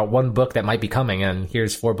 I'm talking about one book that might be coming, and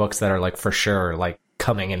here's 4 books that are like for sure like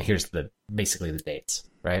coming, and here's basically the dates,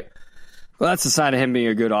 right? Well, that's a sign of him being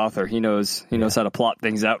a good author. He knows how to plot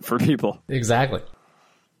things out for people. Exactly.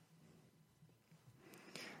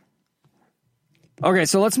 Okay,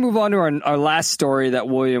 so let's move on to our last story that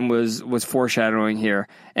William was foreshadowing here.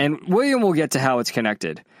 And William will get to how it's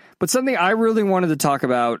connected. But something I really wanted to talk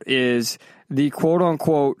about is the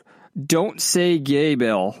quote-unquote "Don't Say Gay"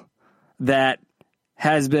 bill that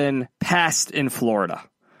has been passed in Florida.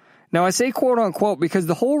 Now, I say quote-unquote because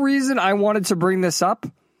the whole reason I wanted to bring this up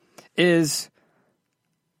is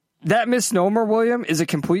that misnomer, William, is a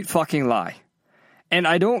complete fucking lie. And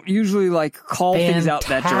I don't usually like call things out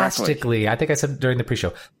that directly. Fantastically, I think I said during the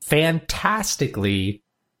pre-show, fantastically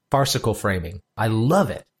farcical framing. I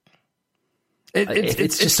love it.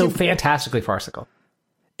 It's just so fantastically farcical.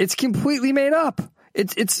 It's completely made up.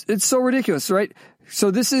 It's so ridiculous, right? So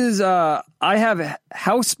this is I have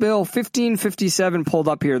House Bill 1557 pulled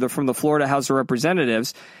up here. They're from the Florida House of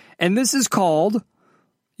Representatives, and this is called.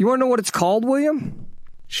 You want to know what it's called, William?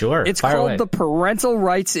 Sure. It's called the Parental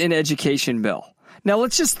Rights in Education Bill. Now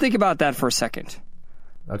let's just think about that for a second.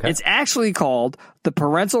 Okay. It's actually called the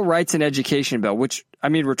Parental Rights in Education Bill, which, I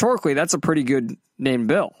mean, rhetorically, that's a pretty good named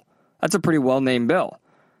bill. That's a pretty well-named bill.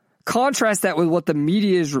 Contrast that with what the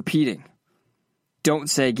media is repeating. Don't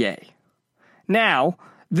say gay. Now,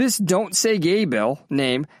 this Don't Say Gay bill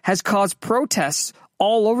name has caused protests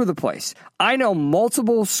all over the place. I know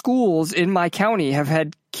multiple schools in my county have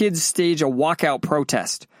had kids stage a walkout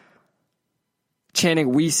protest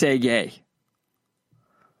chanting, "We say gay."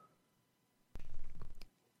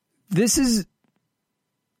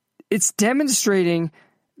 It's demonstrating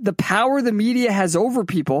the power the media has over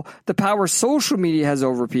people, the power social media has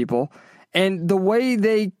over people, and the way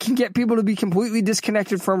they can get people to be completely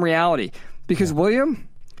disconnected from reality. Because, William,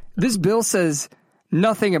 this bill says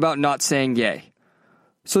nothing about not saying gay.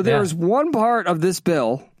 So there's one part of this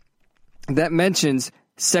bill that mentions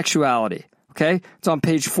sexuality, okay? It's on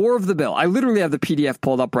page 4 of the bill. I literally have the PDF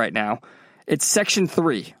pulled up right now. It's section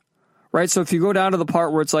 3. Right, so if you go down to the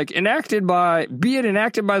part where it's like enacted by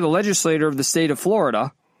the legislator of the state of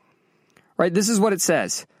Florida, right, this is what it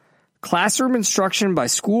says. Classroom instruction by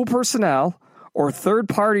school personnel or third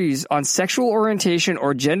parties on sexual orientation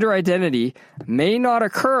or gender identity may not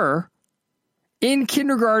occur in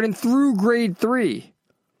kindergarten through grade 3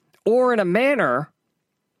 or in a manner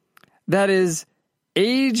that is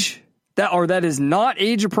not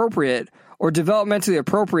age appropriate or developmentally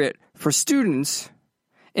appropriate for students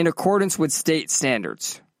in accordance with state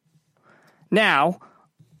standards. Now,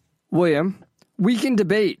 William, we can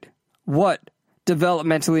debate what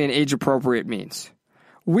developmentally and age appropriate means.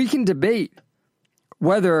 We can debate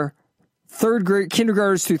whether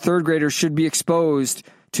kindergartners through third graders should be exposed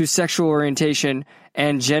to sexual orientation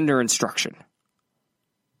and gender instruction.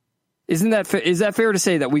 Is that fair to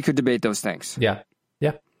say that we could debate those things? Yeah.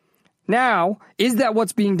 Yeah. Now, is that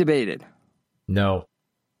what's being debated? No.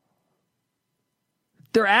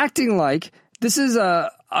 They're acting like this is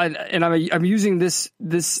and I'm using this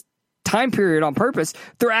time period on purpose.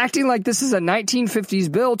 They're acting like this is a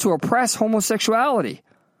 1950s bill to oppress homosexuality,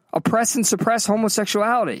 oppress and suppress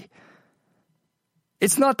homosexuality.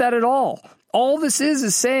 It's not that at all. All this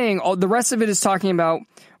is saying, the rest of it is talking about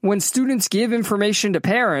when students give information to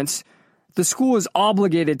parents, the school is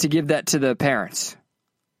obligated to give that to the parents.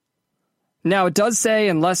 Now, it does say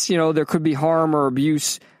unless, there could be harm or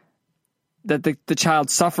abuse that the child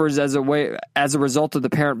suffers as a result of the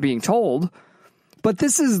parent being told. But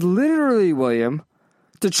this is literally, William,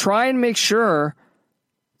 to try and make sure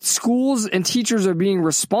schools and teachers are being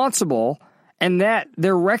responsible and that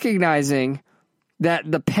they're recognizing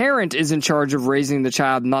that the parent is in charge of raising the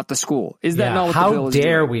child, not the school. Is that not what the bill is doing? How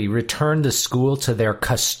dare we return the school to their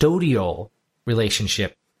custodial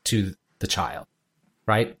relationship to the child,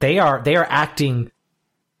 right? They are acting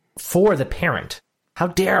for the parent. How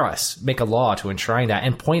dare us make a law to enshrine that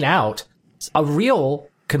and point out a real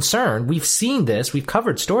concern. We've seen this. We've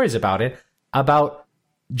covered stories about it, about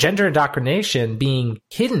gender indoctrination being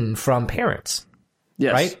hidden from parents.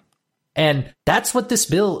 Yes. Right? And that's what this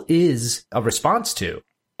bill is a response to.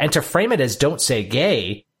 And to frame it as "don't say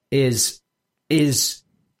gay" is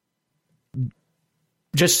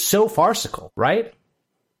just so farcical, right?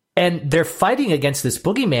 And they're fighting against this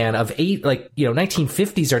boogeyman of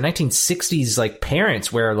 1950s or 1960s like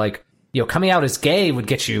parents, where like, you know, coming out as gay would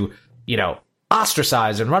get you, you know,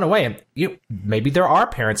 ostracized and run away. And maybe there are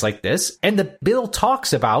parents like this, and the bill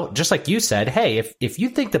talks about, just like you said, hey, if you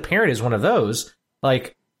think the parent is one of those,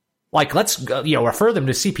 like let's refer them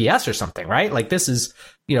to CPS or something, right? Like, this is,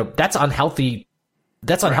 you know, that's unhealthy.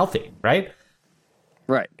 That's unhealthy, right?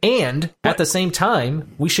 Right. And at the same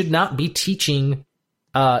time, we should not be teaching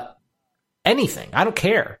anything. I don't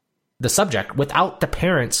care the subject without the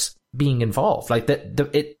parents being involved. Like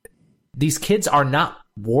these kids are not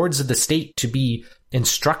wards of the state to be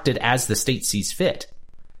instructed as the state sees fit.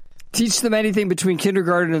 Teach them anything between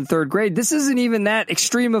kindergarten and third grade. This isn't even that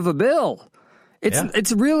extreme of a bill.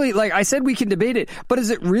 It's really, like I said, we can debate it, but is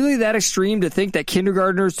it really that extreme to think that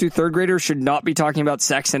kindergartners to third graders should not be talking about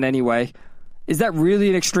sex in any way? Is that really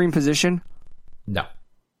an extreme position? No.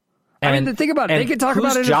 I mean, think about it. They can talk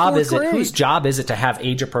about it in fourth grade. Whose job is it to have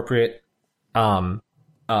age-appropriate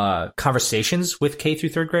conversations with K through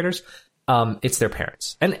third graders? It's their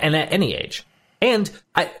parents, and at any age. And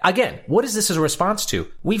again, what is this as a response to?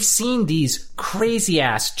 We've seen these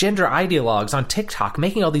crazy-ass gender ideologues on TikTok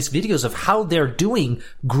making all these videos of how they're doing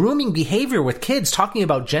grooming behavior with kids, talking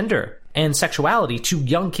about gender and sexuality to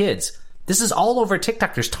young kids. This is all over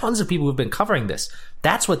TikTok. There's tons of people who've been covering this.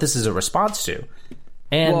 That's what this is a response to.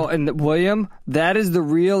 And William, that is the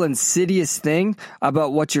real insidious thing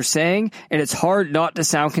about what you're saying, and it's hard not to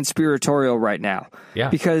sound conspiratorial right now. Yeah.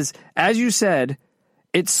 Because, as you said,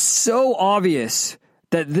 it's so obvious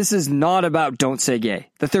that this is not about don't say gay,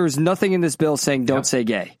 that there is nothing in this bill saying don't say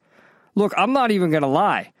gay. Look, I'm not even going to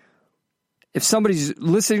lie. If somebody's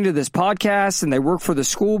listening to this podcast and they work for the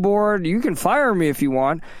school board, you can fire me if you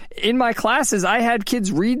want. In my classes, I had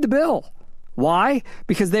kids read the bill. Why?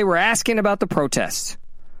 Because they were asking about the protests.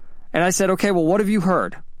 And I said, okay, well, what have you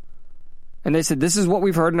heard? And they said, this is what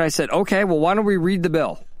we've heard. And I said, okay, well, why don't we read the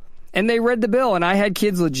bill? And they read the bill, and I had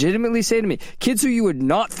kids legitimately say to me, kids who you would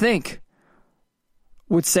not think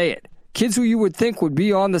would say it, kids who you would think would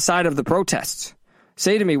be on the side of the protests,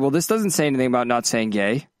 say to me, well, this doesn't say anything about not saying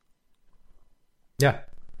gay. Yeah.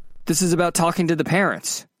 This is about talking to the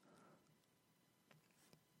parents.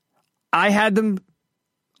 I had them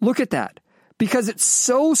look at that because it's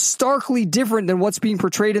so starkly different than what's being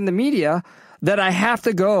portrayed in the media that I have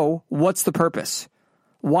to go, what's the purpose?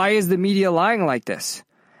 Why is the media lying like this?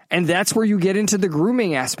 And that's where you get into the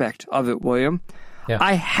grooming aspect of it, William. Yeah.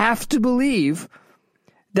 I have to believe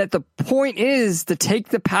that the point is to take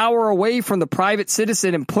the power away from the private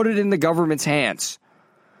citizen and put it in the government's hands.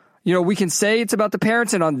 You know, we can say it's about the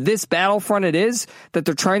parents, and on this battlefront it is, that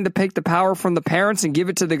they're trying to take the power from the parents and give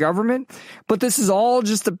it to the government. But this is all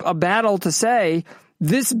just a battle to say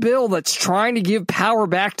this bill that's trying to give power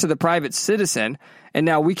back to the private citizen, and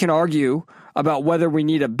now we can argue about whether we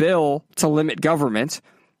need a bill to limit government.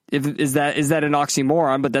 Is that an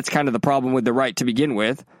oxymoron? But that's kind of the problem with the right to begin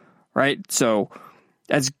with, right? So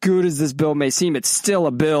as good as this bill may seem, it's still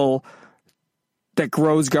a bill that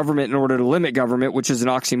grows government in order to limit government, which is an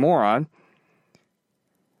oxymoron.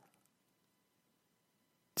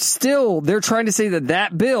 Still, they're trying to say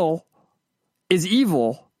that bill is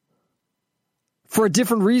evil for a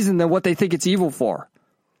different reason than what they think it's evil for.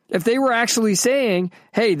 If they were actually saying,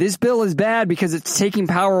 hey, this bill is bad because it's taking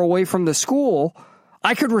power away from the school,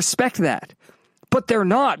 I could respect that. But they're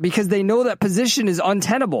not, because they know that position is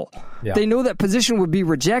untenable. Yeah. They know that position would be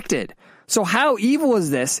rejected. So how evil is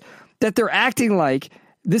this that they're acting like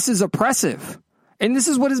this is oppressive? And this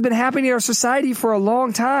is what has been happening in our society for a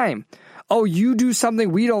long time. Oh, you do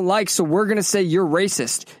something we don't like, so we're going to say you're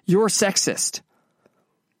racist, you're sexist,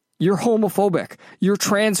 you're homophobic, you're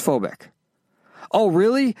transphobic. Oh,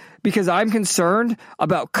 really? Because I'm concerned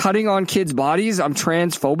about cutting on kids' bodies, I'm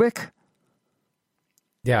transphobic?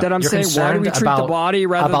 Yeah, that I'm saying, why do we treat the body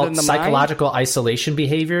rather than the mind? About psychological isolation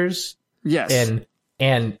behaviors. Yes.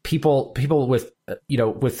 And people with,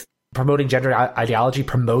 with promoting gender ideology,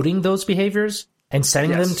 promoting those behaviors and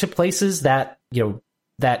sending them to places that,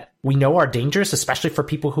 that we know are dangerous, especially for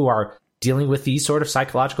people who are dealing with these sort of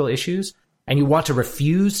psychological issues. And you want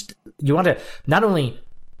to not only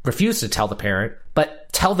refuse to tell the parent,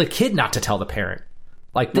 but tell the kid not to tell the parent.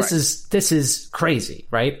 Like, this is crazy,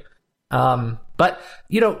 right? But,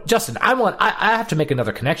 Justin, I have to make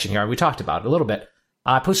another connection here. We talked about it a little bit.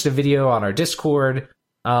 I posted a video on our Discord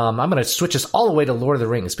I'm going to switch us all the way to Lord of the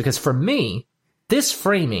Rings, because for me, this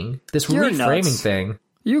reframing thing...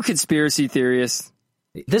 You conspiracy theorist.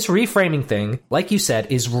 This reframing thing, like you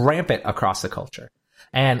said, is rampant across the culture.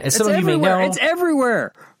 And as some of you may know... It's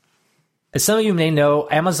everywhere! As some of you may know,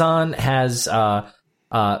 Amazon has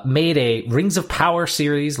made a Rings of Power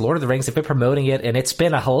series, Lord of the Rings. They've been promoting it, and it's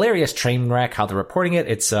been a hilarious train wreck how they're reporting it.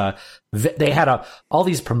 It's they had all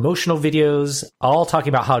these promotional videos, all talking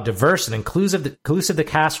about how diverse and inclusive the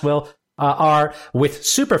cast are, with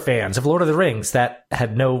super fans of Lord of the Rings that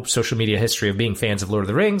had no social media history of being fans of Lord of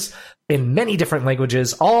the Rings in many different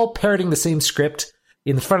languages, all parroting the same script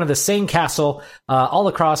in front of the same castle, all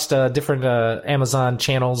across different Amazon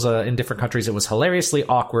channels in different countries. It was hilariously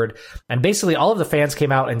awkward. And basically all of the fans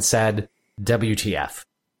came out and said, WTF.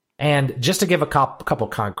 And just to give a couple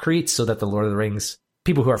concretes so that the Lord of the Rings,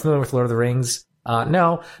 people who are familiar with Lord of the Rings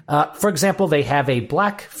know, for example, they have a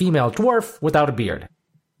black female dwarf without a beard.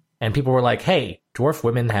 And people were like, hey, dwarf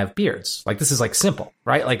women have beards. Like, this is like simple,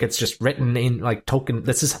 right? Like, it's just written in like Tolkien.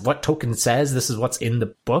 This is what Tolkien says. This is what's in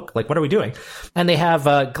the book. Like, what are we doing? And they have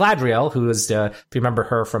Gladriel, who is, if you remember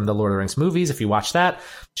her from the Lord of the Rings movies, if you watch that,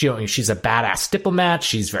 she's a badass diplomat.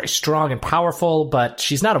 She's very strong and powerful, but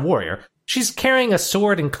she's not a warrior. She's carrying a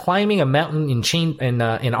sword and climbing a mountain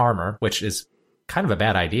in armor, which is kind of a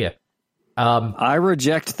bad idea. I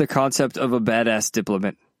reject the concept of a badass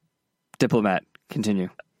diplomat. Continue.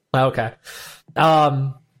 Okay.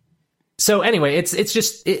 So anyway, it's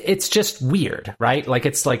just weird, right? Like,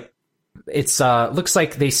 it's looks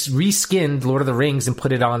like they reskinned Lord of the Rings and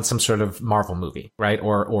put it on some sort of Marvel movie, right?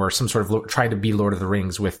 Or some sort of trying to be Lord of the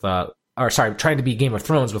Rings with, trying to be Game of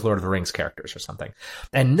Thrones with Lord of the Rings characters or something.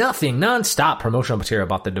 And nothing, nonstop promotional material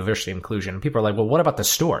about the diversity and inclusion. And people are like, well, what about the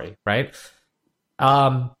story, right?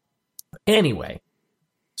 Anyway,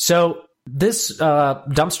 so this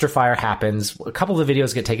dumpster fire happens. A couple of the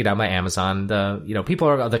videos get taken down by Amazon.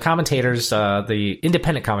 The commentators, the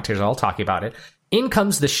independent commentators are all talking about it. In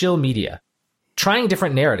comes the shill media, trying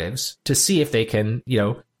different narratives to see if they can,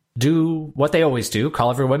 do what they always do,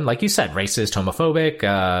 call everyone, like you said, racist,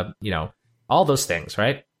 homophobic, all those things,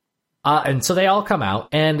 right? And so they all come out,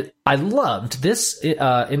 and I loved this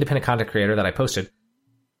independent content creator that I posted.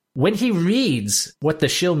 When he reads what the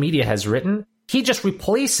shill media has written, he just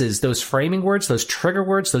replaces those framing words, those trigger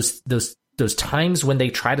words, those times when they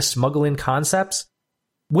try to smuggle in concepts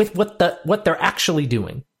with what they're actually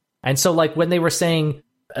doing. And so, like, when they were saying,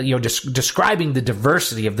 describing the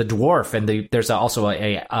diversity of the dwarf, and there's also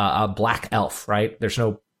a black elf, right? There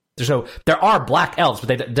are black elves,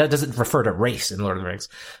 but that doesn't refer to race in Lord of the Rings.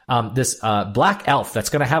 This black elf that's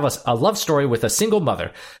going to have a love story with a single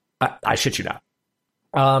mother. I shit you not.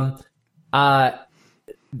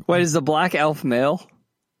 Wait, is the black elf male?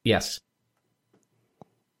 Yes.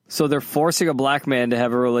 So they're forcing a black man to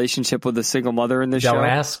have a relationship with a single mother in the show? Don't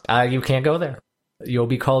ask. You can't go there. You'll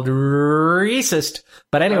be called racist.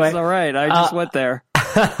 But anyway. That's all right. I just went there.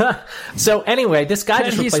 So anyway, this guy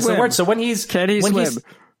just replaced the word. So when he's... Can he swim?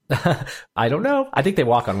 I don't know. I think they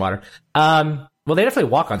walk on water. Well, they definitely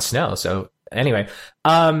walk on snow. So anyway.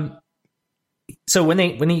 So when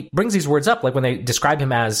he brings these words up, like when they describe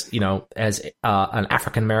him as, as an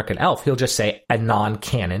African-American elf, he'll just say a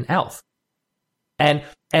non-canon elf. And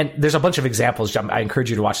there's a bunch of examples. I encourage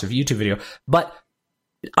you to watch the YouTube video. But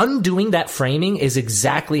undoing that framing is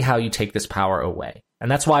exactly how you take this power away. And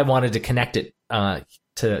that's why I wanted to connect it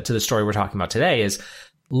to the story we're talking about today is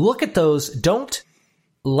look at those. Don't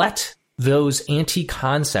let those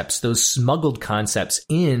anti-concepts, those smuggled concepts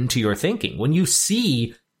into your thinking. When you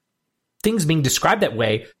see things being described that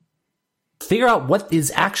way, figure out what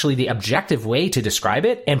is actually the objective way to describe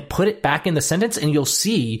it and put it back in the sentence, and you'll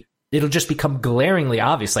see it'll just become glaringly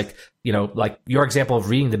obvious. Like, like your example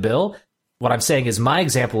of reading the bill. What I'm saying is my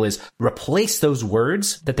example is replace those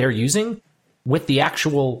words that they're using with the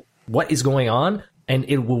actual what is going on, and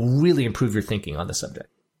it will really improve your thinking on the subject.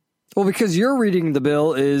 Well, because you're reading the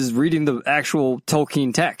bill is reading the actual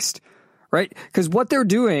Tolkien text. Right? Because what they're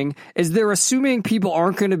doing is they're assuming people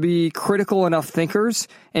aren't going to be critical enough thinkers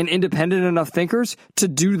and independent enough thinkers to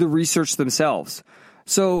do the research themselves.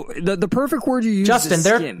 So the perfect word you use Justin, is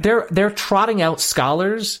skin. They're trotting out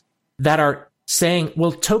scholars that are saying,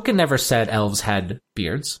 well, Tolkien never said elves had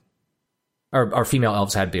beards or female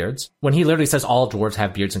elves had beards when he literally says all dwarves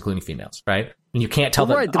have beards, including females, right? And you can't tell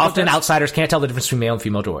often outsiders can't tell the difference between male and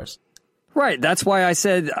female dwarves. Right. That's why I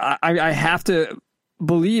said I have to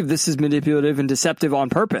believe this is manipulative and deceptive on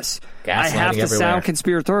purpose. I have to sound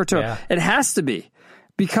conspiratorial. Yeah. It has to be,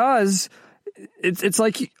 because it's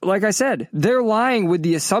like I said, they're lying with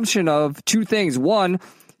the assumption of two things. One,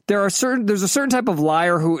 there's a certain type of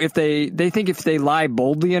liar who, if they think if they lie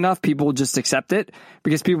boldly enough, people will just accept it,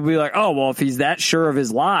 because people will be like, oh, well, if he's that sure of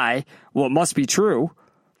his lie, well, it must be true.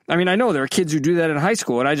 I mean, I know there are kids who do that in high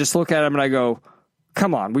school, and I just look at them and I go,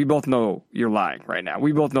 come on, we both know you're lying right now.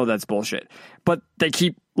 We both know that's bullshit. But they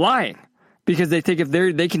keep lying because they think if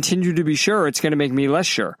they continue to be sure, it's going to make me less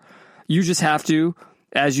sure. You just have to,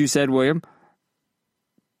 as you said, William,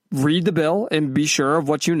 read the bill and be sure of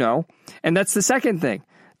what you know. And that's the second thing.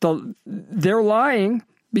 They're lying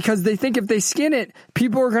because they think if they skin it,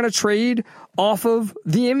 people are going to trade off of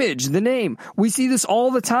the image, the name. We see this all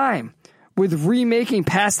the time with remaking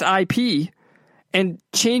past IP and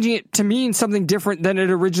changing it to mean something different than it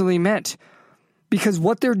originally meant. Because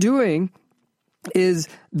what they're doing is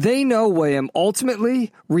they know, William,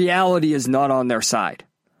 ultimately reality is not on their side.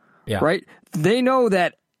 Yeah. Right? They know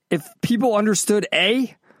that if people understood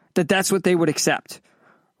A, that's what they would accept.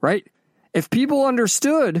 Right? If people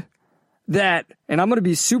understood that, and I'm going to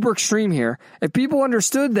be super extreme here, if people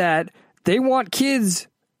understood that they want kids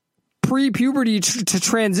pre-puberty to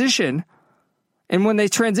transition, and when they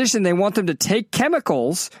transition, they want them to take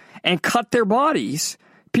chemicals and cut their bodies,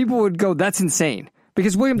 people would go, that's insane.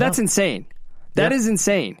 Because, William, that's insane. That is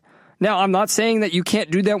insane. Now, I'm not saying that you can't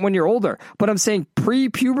do that when you're older, but I'm saying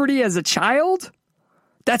pre-puberty as a child,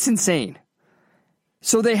 that's insane.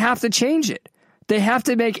 So they have to change it. They have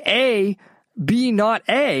to make A be not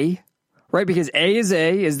A, right? Because A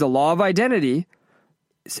is the law of identity.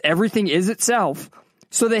 Everything is itself.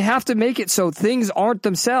 So they have to make it so things aren't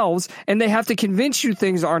themselves, and they have to convince you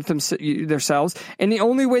things aren't themselves. And the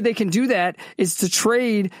only way they can do that is to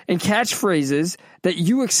trade and catchphrases that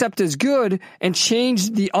you accept as good and change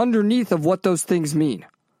the underneath of what those things mean.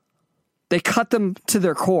 They cut them to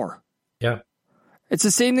their core. Yeah. It's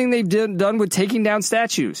the same thing they've done with taking down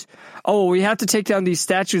statues. Oh, we have to take down these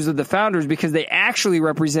statues of the founders because they actually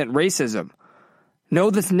represent racism. No,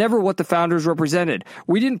 that's never what the founders represented.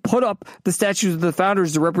 We didn't put up the statues of the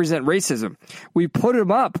founders to represent racism. We put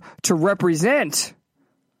them up to represent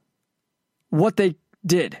what they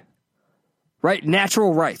did, right?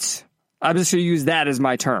 Natural rights. I'm just going to use that as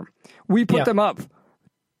my term. We put them up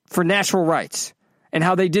for natural rights and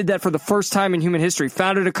how they did that for the first time in human history,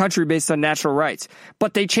 founded a country based on natural rights.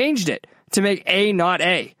 But they changed it to make A not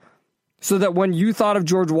A. So that when you thought of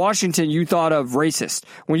George Washington, you thought of racist.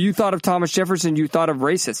 When you thought of Thomas Jefferson, you thought of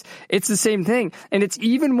racist. It's the same thing. And it's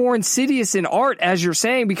even more insidious in art, as you're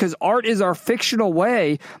saying, because art is our fictional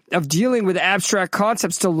way of dealing with abstract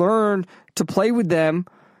concepts to learn to play with them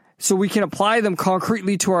so we can apply them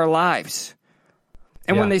concretely to our lives.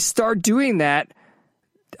 And when they start doing that,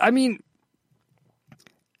 I mean,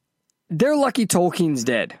 they're lucky Tolkien's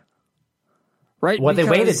dead. Right? Well, they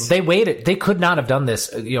waited. They could not have done this.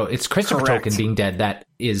 It's Christopher Tolkien being dead that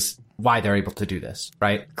is why they're able to do this,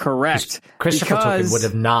 right? Correct. Christopher Tolkien would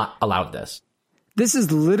have not allowed this. This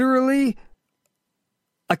is literally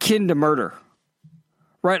akin to murder.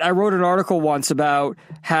 Right? I wrote an article once about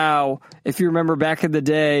how, if you remember back in the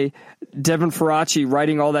day, Devin Faraci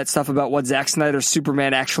writing all that stuff about what Zack Snyder's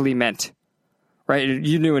Superman actually meant. Right?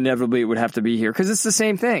 You knew inevitably it would have to be here because it's the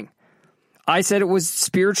same thing. I said it was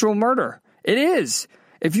spiritual murder. It is.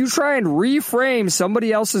 If you try and reframe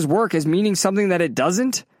somebody else's work as meaning something that it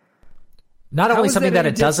doesn't. Not only something that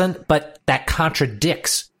it doesn't, but that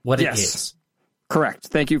contradicts what it is. Correct.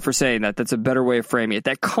 Thank you for saying that. That's a better way of framing it.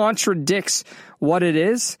 That contradicts what it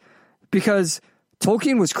is, because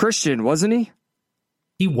Tolkien was Christian, wasn't he?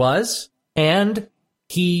 He was, and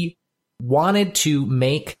he wanted to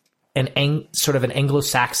make sort of an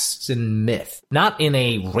Anglo-Saxon myth, not in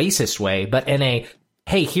a racist way, but in a,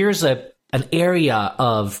 hey, here's an area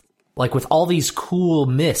of, like, with all these cool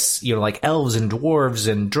myths, like elves and dwarves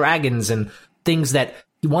and dragons and things, that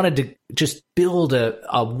he wanted to just build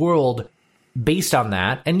a world based on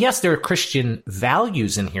that. And yes, there are Christian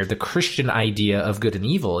values in here. The Christian idea of good and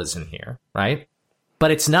evil is in here, right?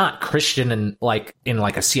 But it's not Christian in like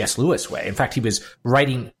a C.S. Lewis way. In fact, he was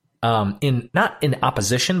writing not in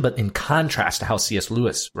opposition, but in contrast to how C.S.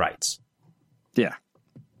 Lewis writes. Yeah.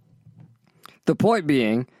 The point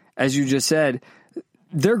being, as you just said,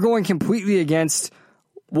 they're going completely against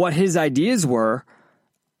what his ideas were.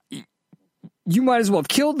 You might as well have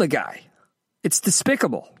killed the guy. It's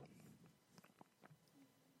despicable.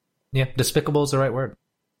 Yeah, despicable is the right word.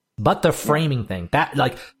 But the framing thing, that,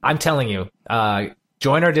 like, I'm telling you,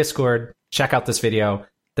 join our Discord, check out this video.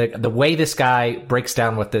 The way this guy breaks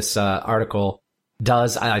down what this article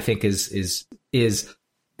does, I think, is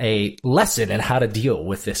a lesson in how to deal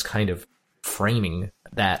with this kind of framing,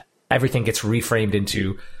 that everything gets reframed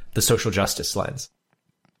into the social justice lens.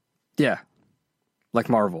 Yeah. Like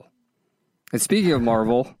Marvel. And speaking of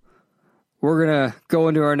Marvel, we're going to go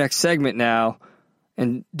into our next segment now,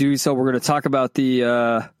 and do so we're going to talk about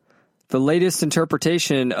the latest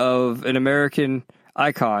interpretation of an American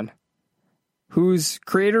icon whose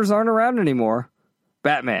creators aren't around anymore,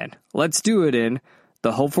 Batman. Let's do it in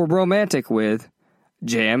The Hopeful Romantic with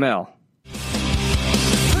JML.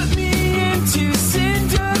 Put me into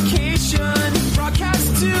syndication,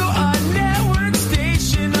 broadcast to a network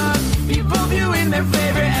station of people viewing their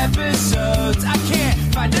favorite episodes. I can't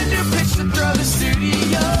find a new pitch to throw the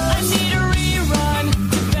studio. I need a rerun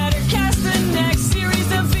to better cast the next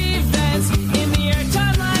series of events. In the air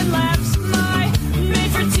timeline lapse, my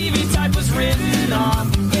made-for-TV type was written off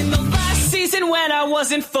in the last season when I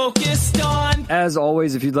wasn't focused on. As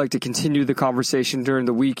always, if you'd like to continue the conversation during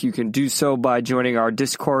the week, you can do so by joining our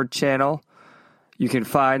Discord channel. You can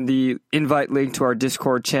find the invite link to our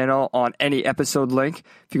Discord channel on any episode link.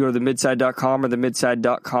 If you go to themidside.com or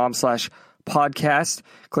themidside.com/podcast,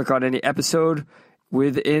 click on any episode.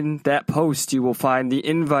 Within that post, you will find the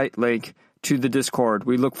invite link to the Discord.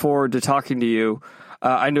 We look forward to talking to you.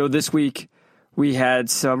 I know this week we had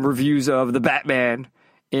some reviews of the Batman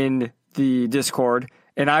in the Discord,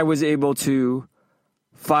 and I was able to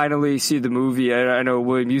finally see the movie. I know,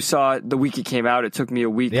 William, you saw it the week it came out. It took me a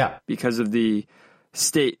week because of the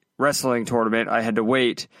state wrestling tournament. I had to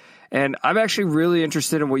wait. And I'm actually really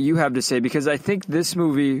interested in what you have to say, because I think this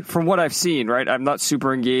movie, from what I've seen, right, I'm not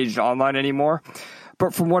super engaged online anymore,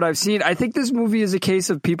 but from what I've seen, I think this movie is a case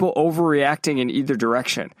of people overreacting in either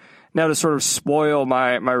direction. Now, to sort of spoil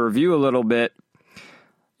my review a little bit,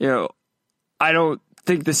 I don't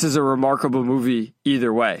think this is a remarkable movie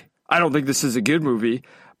either way. I don't think this is a good movie,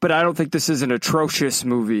 but I don't think this is an atrocious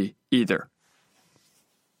movie either.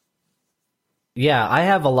 Yeah, I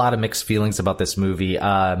have a lot of mixed feelings about this movie.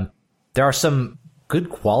 There are some good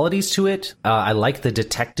qualities to it. I like the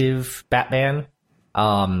detective Batman.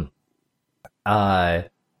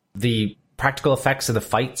 The practical effects of the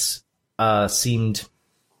fights seemed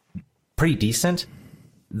pretty decent.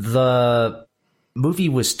 The movie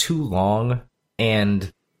was too long,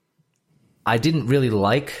 and I didn't really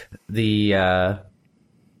like the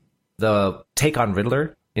take on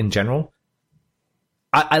Riddler in general.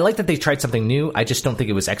 I like that they tried something new. I just don't think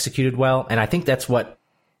it was executed well, and I think that's what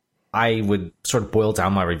I would sort of boil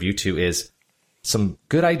down my review to, is some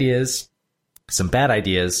good ideas, some bad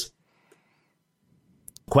ideas,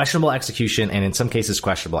 questionable execution, and in some cases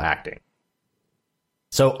questionable acting.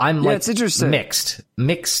 So I'm it's interesting.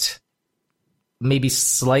 Mixed, maybe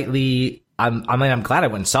slightly. I'm glad I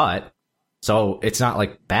went and saw it, so it's not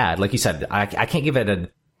like bad. Like you said, I can't give it an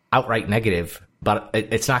outright negative, but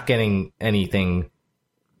it's not getting anything.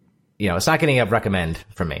 It's not getting a recommend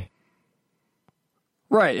from me.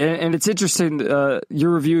 Right, and it's interesting.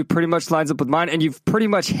 Your review pretty much lines up with mine, and you've pretty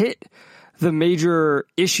much hit the major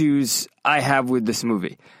issues I have with this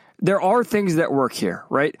movie. There are things that work here,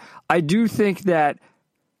 right? I do think that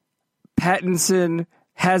Pattinson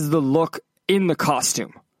has the look in the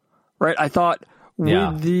costume, right? I thought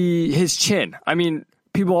with his chin. I mean,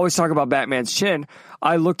 people always talk about Batman's chin.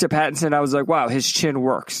 I looked at Pattinson, I was like, wow, his chin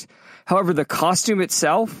works. However, the costume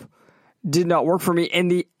itself did not work for me,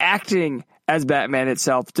 and the acting as Batman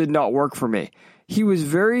itself did not work for me. He was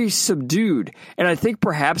very subdued, and I think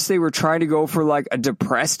perhaps they were trying to go for like a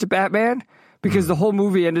depressed Batman, because the whole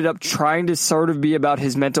movie ended up trying to sort of be about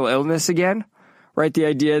his mental illness again, right? The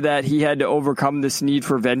idea that he had to overcome this need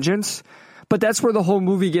for vengeance. But that's where the whole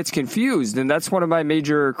movie gets confused, and that's one of my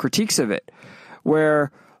major critiques of it,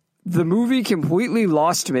 where the movie completely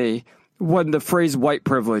lost me when the phrase white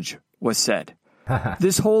privilege was said.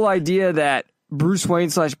 This whole idea that Bruce Wayne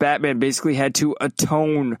 / Batman basically had to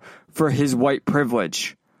atone for his white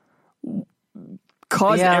privilege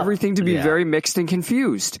caused everything to be very mixed and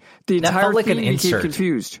confused. The entire like thing an became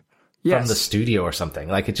confused. From the studio or something.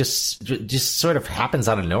 Like, it just sort of happens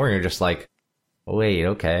out of nowhere. You're just like, wait,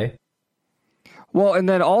 okay. Well, and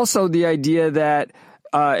then also the idea that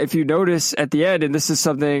if you notice at the end, and this is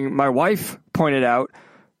something my wife pointed out,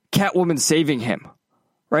 Catwoman saving him.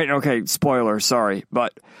 Right? Okay, spoiler, sorry.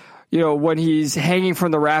 But, when he's hanging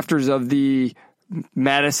from the rafters of the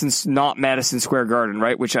not Madison Square Garden,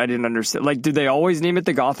 right? Which I didn't understand. Like, did they always name it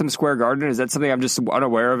the Gotham Square Garden? Is that something I'm just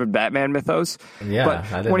unaware of in Batman mythos? Yeah.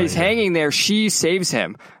 But when he's hanging there, she saves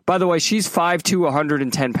him. By the way, she's 5'2",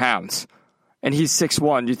 110 pounds. And he's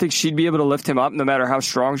 6'1". Do you think she'd be able to lift him up no matter how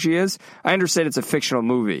strong she is? I understand it's a fictional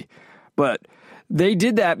movie. But they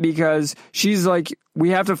did that because she's like,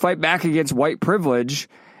 we have to fight back against white privilege.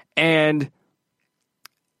 And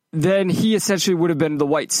then he essentially would have been the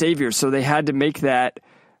white savior. So they had to make that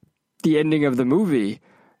the ending of the movie.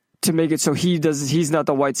 to make it so he's not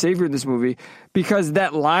the white savior in this movie, because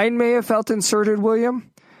that line may have felt inserted,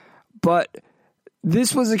 William, but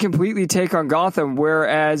this was a completely take on Gotham,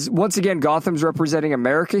 whereas once again Gotham's representing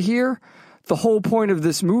America here. The whole point of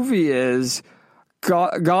this movie is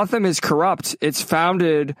Gotham is corrupt. It's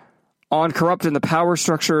founded on corruption. The power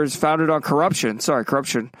structure is founded on corruption.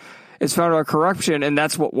 Corruption. It's founded on corruption, and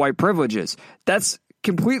that's what white privilege is. That's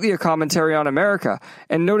completely a commentary on America.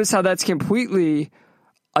 And notice how that's completely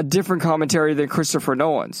a different commentary than Christopher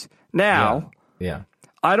Nolan's. Now, yeah.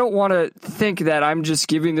 I don't want to think that I'm just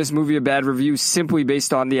giving this movie a bad review simply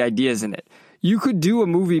based on the ideas in it. You could do a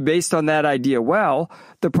movie based on that idea well.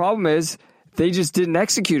 The problem is they just didn't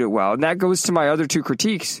execute it well. And that goes to my other two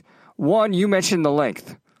critiques. One, you mentioned the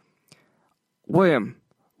length. William,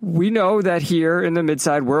 we know that here in the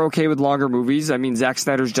Midside, we're okay with longer movies. I mean, Zack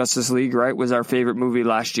Snyder's Justice League, right, was our favorite movie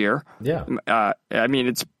last year. Yeah. I mean,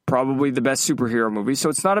 it's probably the best superhero movie. So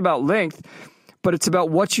it's not about length, but it's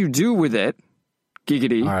about what you do with it.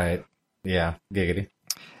 Giggity. All right. Yeah, giggity.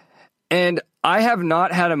 And I have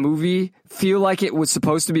not had a movie feel like it was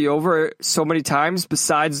supposed to be over so many times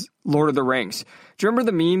besides Lord of the Rings. Do you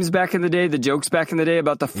remember the memes back in the day, the jokes back in the day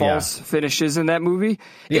about the false finishes in that movie?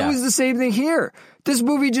 Yeah. It was the same thing here. This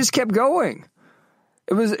movie just kept going.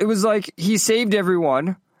 It was like he saved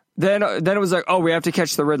everyone. Then it was like, oh, we have to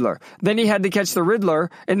catch the Riddler. Then he had to catch the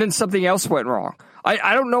Riddler, and then something else went wrong.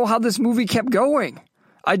 I don't know how this movie kept going.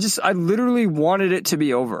 I literally wanted it to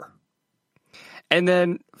be over. And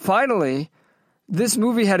then finally, this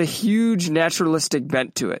movie had a huge naturalistic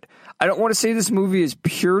bent to it. I don't want to say this movie is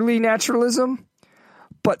purely naturalism,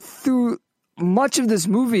 but through much of this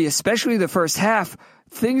movie, especially the first half,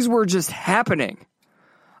 things were just happening.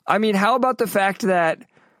 I mean, how about the fact that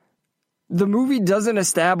the movie doesn't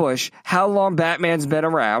establish how long Batman's been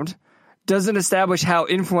around, doesn't establish how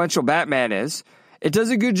influential Batman is. It does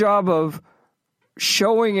a good job of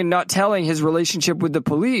showing and not telling his relationship with the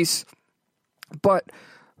police, but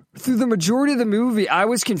through the majority of the movie, I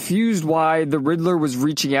was confused why the Riddler was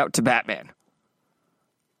reaching out to Batman.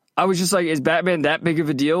 I was just like, is Batman that big of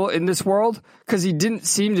a deal in this world? Because he didn't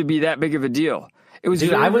seem to be that big of a deal. It was.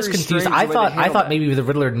 Dude, very, I was very confused. strange the way they I thought handled maybe the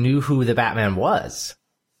Riddler knew who the Batman was.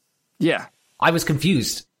 Yeah. I was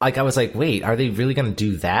confused. Like, I was like, wait, are they really going to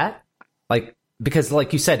do that? Like, because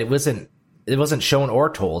like you said, it wasn't shown or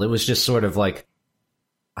told. It was just sort of like,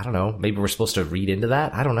 I don't know, maybe we're supposed to read into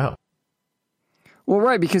that. I don't know. Well,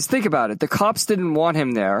 right, because think about it. The cops didn't want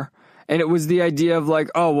him there, and it was the idea of like,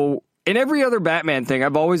 oh, well, in every other Batman thing,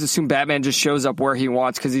 I've always assumed Batman just shows up where he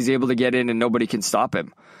wants because he's able to get in and nobody can stop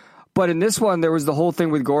him. But in this one, there was the whole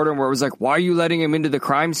thing with Gordon where it was like, why are you letting him into the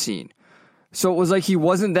crime scene? So it was like he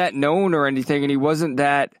wasn't that known or anything, and he wasn't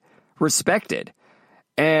that respected.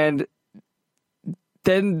 And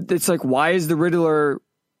then it's like, why is the Riddler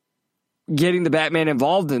getting the Batman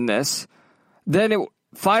involved in this? Then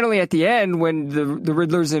finally, at the end, when the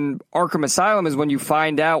Riddler's in Arkham Asylum is when you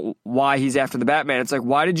find out why he's after the Batman. It's like,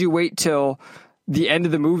 why did you wait till the end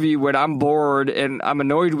of the movie when I'm bored and I'm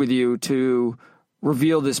annoyed with you to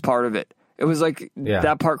reveal this part of it? It was like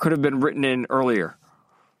that part could have been written in earlier.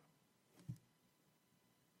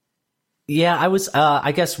 Yeah,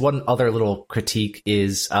 I guess one other little critique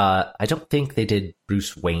is I don't think they did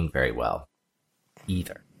Bruce Wayne very well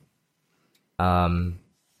either. There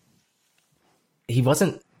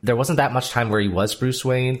wasn't that much time where he was Bruce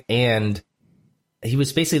Wayne, and he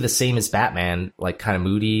was basically the same as Batman, like kind of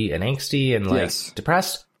moody and angsty and like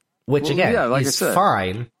depressed, which is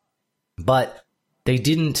fine, but they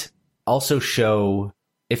didn't also show,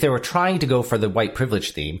 if they were trying to go for the white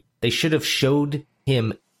privilege theme, they should have showed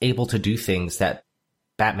him able to do things that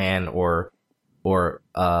Batman or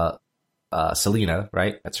Selina,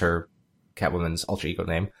 right? That's her Catwoman's alter ego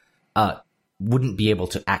name, wouldn't be able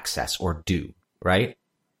to access or do, right?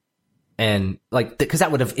 And like, because that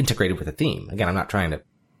would have integrated with the theme. Again, I'm not trying to,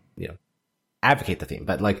 advocate the theme,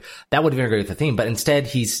 but like that would have integrated with the theme. But instead,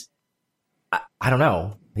 I don't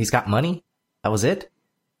know. He's got money. That was it,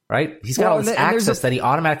 right? He's got all this access that he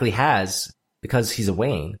automatically has because he's a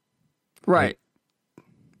Wayne, right?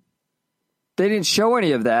 They didn't show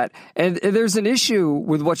any of that. And there's an issue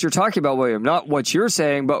with what you're talking about, William. Not what you're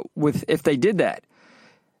saying, but with if they did that.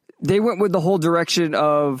 They went with the whole direction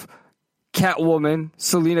of Catwoman,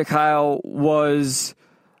 Selina Kyle, was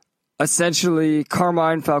essentially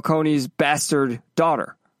Carmine Falcone's bastard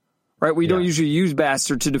daughter, right? We don't usually use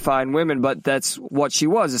bastard to define women, but that's what she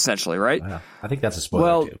was essentially, right? I think that's a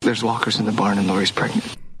spoiler too. There's walkers in the barn and Lori's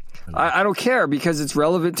pregnant. I don't care because it's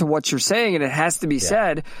relevant to what you're saying and it has to be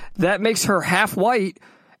said. That makes her half white.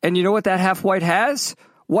 And you know what that half white has?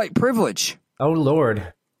 White privilege. Oh,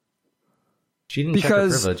 Lord. She didn't check her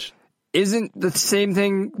privilege. Isn't the same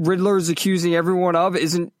thing Riddler is accusing everyone of?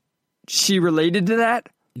 Isn't she related to that?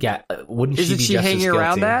 Yeah, wouldn't she Isn't be she just hanging as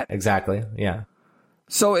around guilty? that? Exactly, yeah.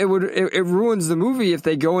 So it ruins the movie if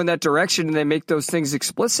they go in that direction and they make those things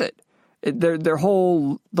explicit. Their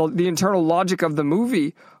whole the internal logic of the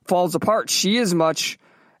movie falls apart. She as much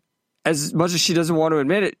as she doesn't want to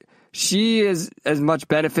admit it, she is as much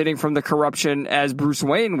benefiting from the corruption as Bruce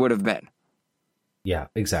Wayne would have been. Yeah,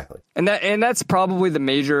 exactly. And that's probably the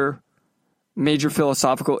major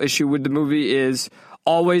philosophical issue with the movie is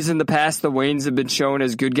always in the past the Waynes have been shown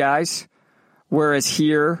as good guys, whereas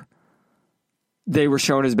here they were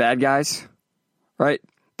shown as bad guys, right?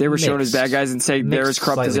 They were shown as bad guys and saying they're as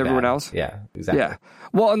corrupt as everyone else. Yeah, exactly. Yeah.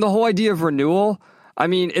 Well, and the whole idea of renewal, I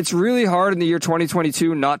mean, it's really hard in the year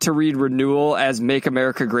 2022 not to read renewal as make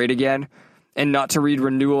America great again and not to read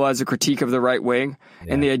renewal as a critique of the right wing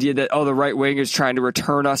and the idea that, the right wing is trying to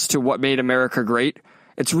return us to what made America great.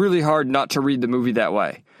 It's really hard not to read the movie that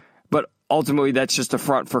way. But ultimately, that's just a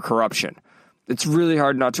front for corruption. It's really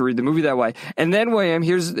hard not to read the movie that way. And then, William,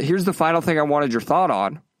 here's the final thing I wanted your thought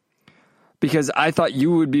on, because I thought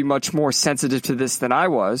you would be much more sensitive to this than I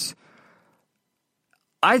was.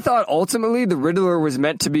 I thought ultimately the Riddler was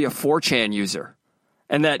meant to be a 4chan user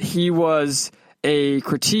and that he was a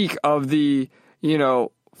critique of the,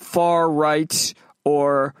 far right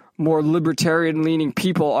or more libertarian leaning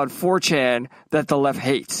people on 4chan that the left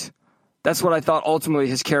hates. That's what I thought ultimately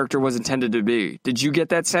his character was intended to be. Did you get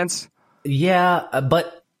that sense? Yeah,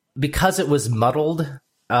 but because it was muddled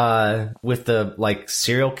with the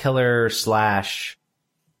serial killer /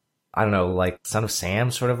 I don't know, Son of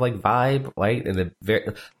Sam sort of vibe, right? And the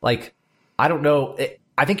very I don't know.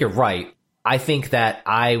 I think you're right. I think that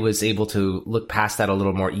I was able to look past that a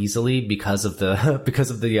little more easily because of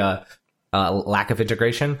the lack of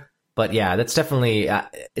integration. But yeah, that's definitely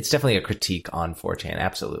it's definitely a critique on 4chan.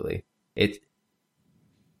 Absolutely, it's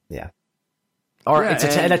an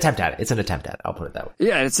attempt at it. It's an attempt at it. I'll put it that way.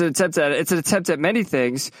 Yeah, it's an attempt at it. It's an attempt at many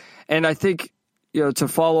things, and I think to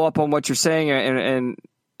follow up on what you're saying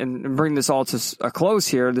and bring this all to a close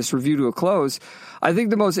here, this review to a close. I think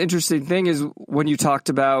the most interesting thing is when you talked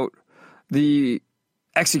about the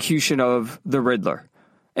execution of the Riddler,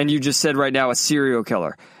 and you just said right now a serial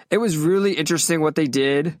killer. It was really interesting what they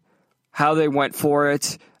did, how they went for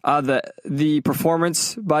it. The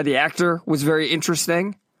performance by the actor was very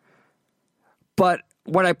interesting. But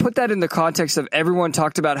when I put that in the context of everyone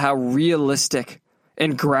talked about how realistic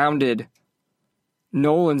and grounded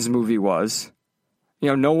Nolan's movie was,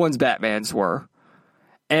 Nolan's Batmans were,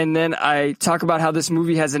 and then I talk about how this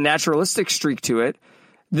movie has a naturalistic streak to it.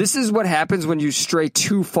 This is what happens when you stray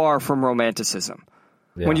too far from romanticism.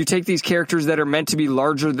 Yeah. When you take these characters that are meant to be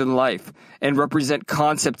larger than life and represent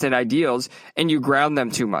concepts and ideals and you ground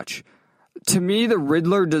them too much. To me, the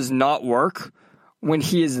Riddler does not work when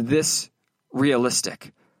he is this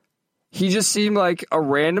realistic. He just seemed like a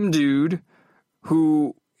random dude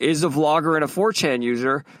who is a vlogger and a 4chan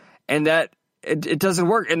user, and that it doesn't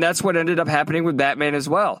work. And that's what ended up happening with Batman as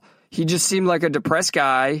well. He just seemed like a depressed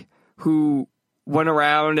guy who went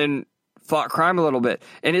around and fought crime a little bit.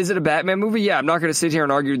 And is it a Batman movie? Yeah, I'm not going to sit here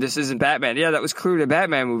and argue this isn't Batman. Yeah, that was clearly a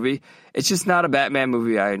Batman movie. It's just not a Batman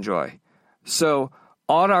movie I enjoy. So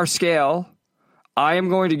on our scale, I am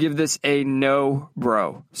going to give this a no,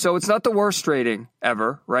 bro. So it's not the worst rating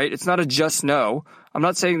ever, right? It's not a just no. I'm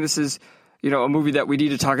not saying this is, a movie that we need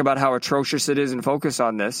to talk about how atrocious it is and focus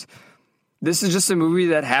on this. This is just a movie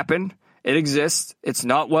that happened. It exists. It's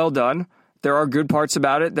not well done. There are good parts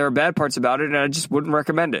about it. There are bad parts about it, and I just wouldn't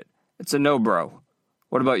recommend it. It's a no, bro.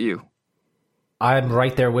 What about you? I'm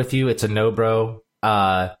right there with you. It's a no, bro.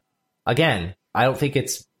 Again, I don't think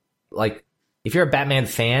it's if you're a Batman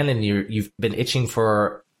fan and you've been itching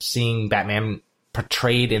for seeing Batman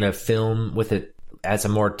portrayed in a film with it as a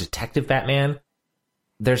more detective Batman,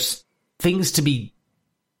 there's things to be.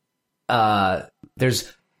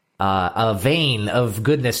 There's a vein of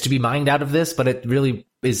goodness to be mined out of this, but it really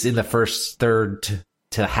is in the first third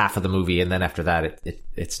to half of the movie, and then after that,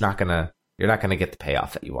 it's not gonna. You're not gonna get the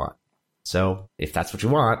payoff that you want. So if that's what you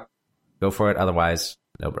want, go for it. Otherwise,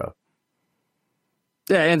 no, bro.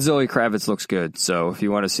 Yeah, and Zoe Kravitz looks good. So if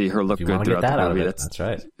you want to see her look good throughout the movie, that's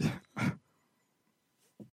right.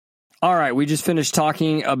 All right, we just finished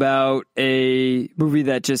talking about a movie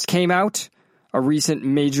that just came out, a recent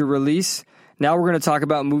major release. Now we're going to talk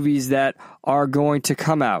about movies that are going to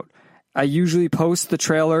come out. I usually post the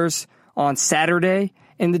trailers on Saturday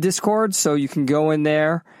in the Discord, so you can go in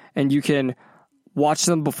there and you can watch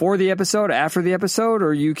them before the episode, after the episode,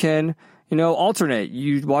 or you can, alternate.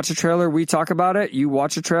 You watch a trailer, we talk about it. You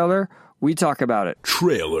watch a trailer, we talk about it.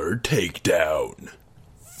 Trailer takedown.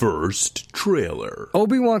 First trailer.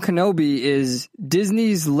 Obi-Wan Kenobi is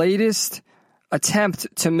Disney's latest attempt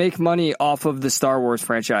to make money off of the Star Wars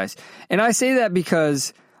franchise. And I say that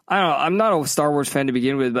because I don't know, I'm not a Star Wars fan to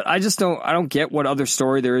begin with, but I don't get what other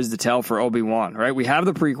story there is to tell for Obi-Wan, right? We have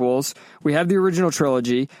the prequels, we have the original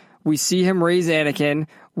trilogy, we see him raise Anakin,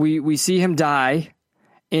 we see him die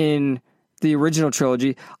in the original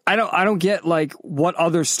trilogy. I don't get like what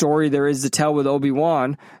other story there is to tell with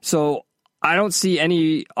Obi-Wan. So I don't see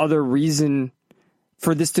any other reason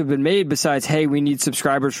for this to have been made besides, hey, we need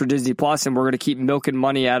subscribers for Disney Plus and we're going to keep milking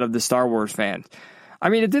money out of the Star Wars fans. I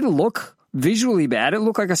mean, it didn't look visually bad. It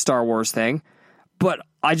looked like a Star Wars thing, but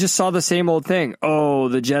I just saw the same old thing. Oh,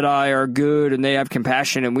 the Jedi are good and they have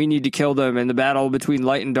compassion and we need to kill them in the battle between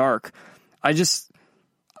light and dark. I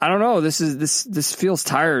don't know. This feels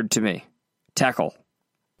tired to me. Tackle.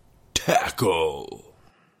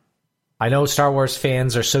 I know Star Wars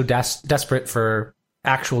fans are so desperate for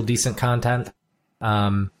actual decent content.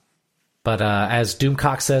 But as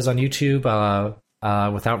Doomcock says on YouTube,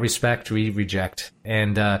 without respect, we reject.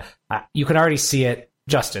 And you can already see it.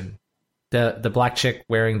 Justin, the black chick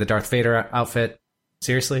wearing the Darth Vader outfit.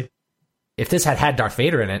 Seriously? If this had Darth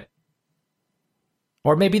Vader in it,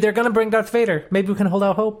 or maybe they're going to bring Darth Vader. Maybe we can hold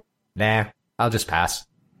out hope. Nah, I'll just pass.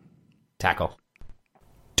 Tackle.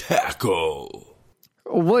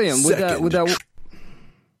 William, with that, are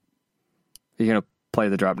you going to play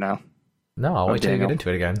the drop now? No, I'll wait till you get into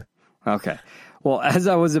it again. Okay. Well, as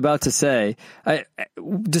I was about to say,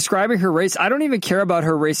 describing her race, I don't even care about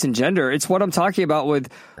her race and gender. It's what I'm talking about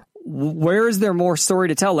with where is there more story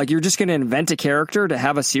to tell? Like, you're just going to invent a character to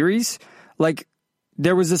have a series? Like,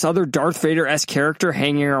 there was this other Darth Vader-esque character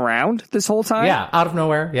hanging around this whole time? Yeah, out of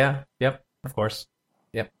nowhere. Yeah. Yep. Of course.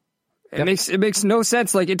 Yep. It makes no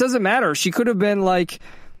sense. Like, it doesn't matter. She could have been like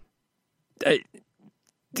Anna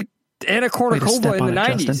Kournikova in the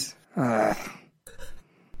 90s.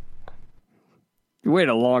 You waited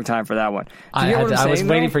a long time for that one. I was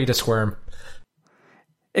waiting for you to squirm.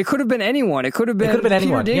 It could have been anyone. It could have been Peter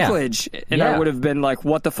Dinklage, and I would have been like,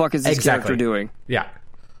 "What the fuck is this character doing?" Yeah,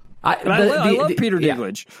 I love Peter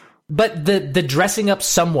Dinklage, but the dressing up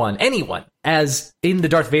anyone as in the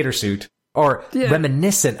Darth Vader suit or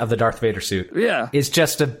reminiscent of the Darth Vader suit, is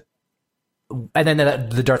just and then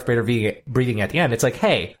the Darth Vader breathing at the end. It's like,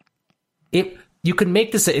 hey, you can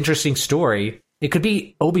make this an interesting story. It could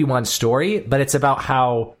be Obi-Wan's story, but it's about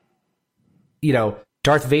how,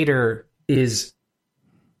 Darth Vader is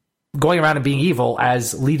going around and being evil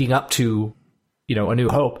as leading up to, A New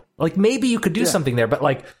Hope. Like, maybe you could do something there, but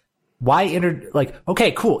like, why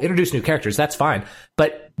okay, cool, introduce new characters, that's fine.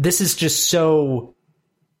 But this is just so,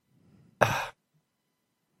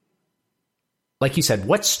 like you said,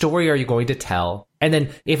 what story are you going to tell? And then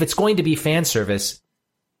if it's going to be fan service,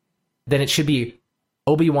 then it should be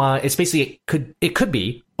Obi-Wan. It's basically it could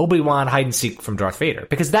be Obi-Wan hide and seek from Darth Vader,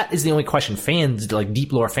 because that is the only question fans, like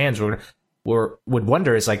deep lore fans, would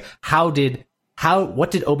wonder is like, what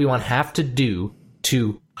did Obi-Wan have to do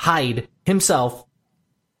to hide himself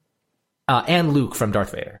and Luke from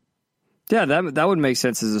Darth Vader? Yeah, that would make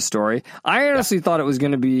sense as a story. I honestly thought it was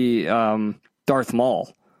going to be Darth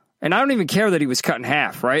Maul, and I don't even care that he was cut in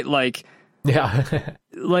half, right? Like. Yeah.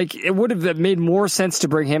 Like, it would have made more sense to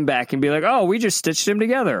bring him back and be like, oh, we just stitched him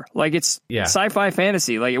together. Like, it's sci-fi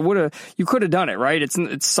fantasy. Like, you could have done it, right?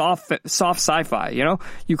 It's soft sci-fi,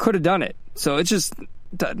 You could have done it. So it's just,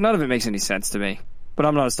 none of it makes any sense to me. But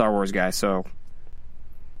I'm not a Star Wars guy, so.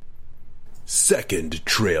 Second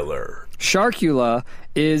trailer. Sharkula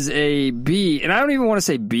is a B, and I don't even want to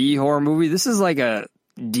say B horror movie. This is like a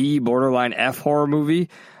D borderline F horror movie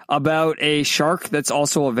about a shark that's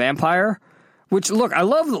also a vampire. Which, look,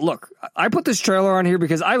 I put this trailer on here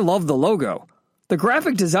because I love the logo. The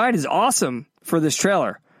graphic design is awesome for this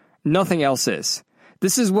trailer. Nothing else is.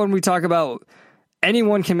 This is when we talk about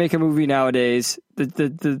anyone can make a movie nowadays.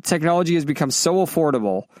 The technology has become so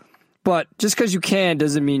affordable. But just because you can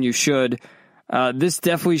doesn't mean you should. This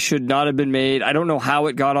definitely should not have been made. I don't know how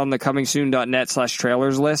it got on the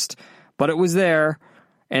comingsoon.net/trailers list, but it was there,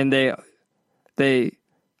 and they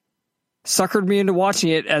suckered me into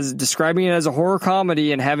watching it, as describing it as a horror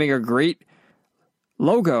comedy and having a great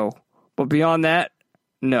logo. But beyond that,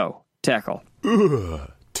 no. Tackle.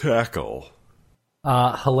 Tackle.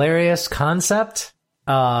 Hilarious concept.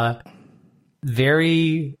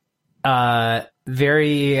 Very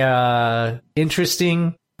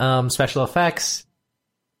interesting special effects.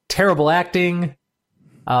 Terrible acting.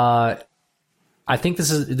 I think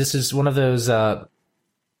this is one of those.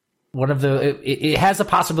 It has the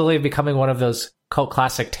possibility of becoming one of those cult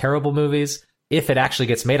classic terrible movies, if it actually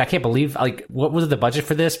gets made. I can't believe, like, what was the budget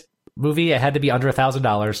for this movie? It had to be under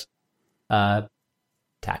 $1,000.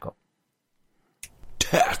 Tackle.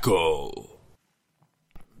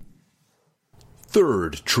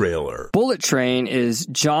 Third trailer. Bullet Train is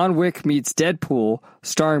John Wick meets Deadpool,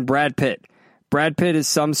 starring Brad Pitt. Brad Pitt is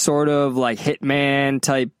some sort of like hitman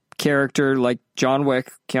type character, like John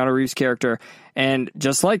Wick, Keanu Reeves' character. And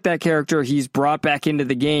just like that character, he's brought back into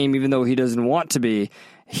the game, even though he doesn't want to be.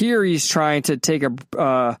 Here, he's trying to take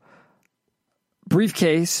a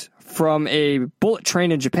briefcase from a bullet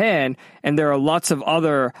train in Japan, and there are lots of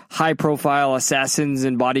other high-profile assassins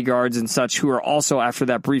and bodyguards and such who are also after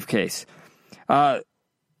that briefcase.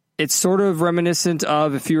 It's sort of reminiscent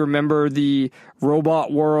of, if you remember, the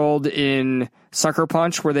robot world in Sucker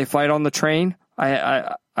Punch where they fight on the train.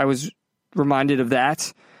 I was reminded of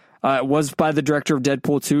that. It was by the director of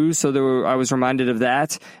Deadpool 2, so I was reminded of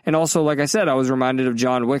that. And also, like I said, I was reminded of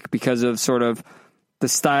John Wick because of sort of the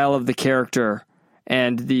style of the character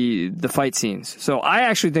and the fight scenes. So I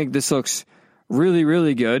actually think this looks really,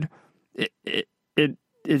 really good. It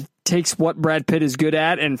takes what Brad Pitt is good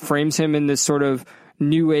at and frames him in this sort of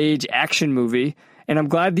new age action movie. And I'm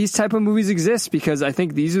glad these type of movies exist because I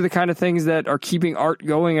think these are the kind of things that are keeping art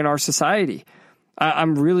going in our society.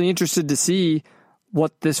 I'm really interested to see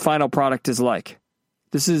what this final product is like.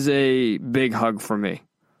 This is a big hug for me.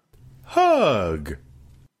 Hug.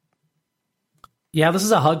 Yeah, this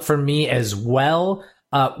is a hug for me as well.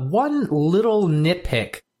 One little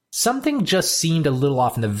nitpick. Something just seemed a little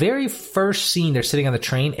off. In the very first scene, they're sitting on the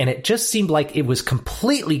train, and it just seemed like it was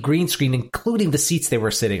completely green screen, including the seats they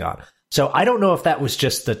were sitting on. So I don't know if that was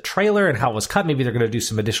just the trailer and how it was cut. Maybe they're going to do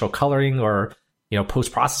some additional coloring or,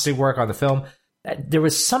 post-processing work on the film. There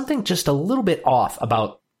was something just a little bit off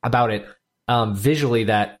about it visually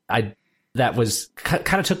that was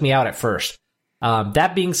kind of took me out at first.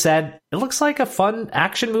 That being said, it looks like a fun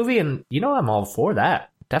action movie, and I'm all for that.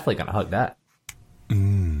 Definitely gonna hug that.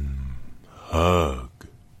 Hug.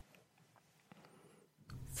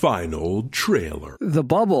 Final trailer. The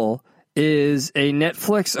Bubble is a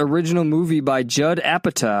Netflix original movie by Judd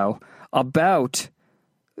Apatow about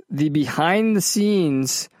the behind the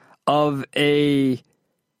scenes of a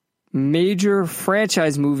major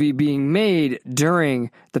franchise movie being made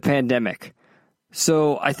during the pandemic.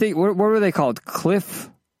 So I think, what were they called? Cliff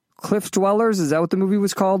Dwellers? Is that what the movie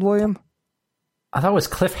was called, William? I thought it was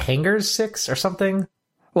Cliffhangers 6 or something.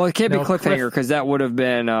 Well, it can't be Cliffhanger because that would have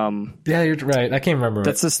been... yeah, you're right. I can't remember.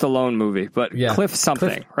 That's a Stallone movie, but yeah. Cliff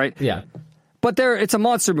something, right? Yeah. But it's a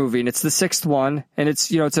monster movie, and it's the sixth one, and it's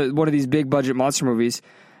one of these big budget monster movies.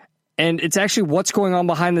 And it's actually what's going on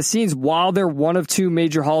behind the scenes while they're one of two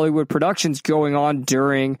major Hollywood productions going on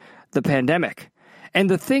during the pandemic. And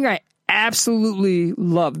the thing I absolutely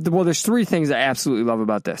love, well, there's three things I absolutely love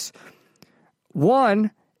about this.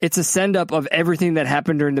 One, it's a send-up of everything that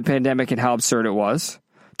happened during the pandemic and how absurd it was.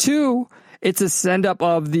 Two, it's a send-up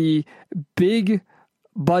of the big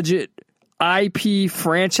budget IP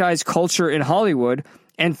franchise culture in Hollywood.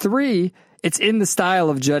 And three, it's in the style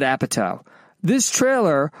of Judd Apatow. This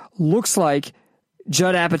trailer looks like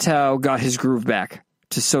Judd Apatow got his groove back,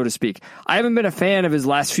 so to speak. I haven't been a fan of his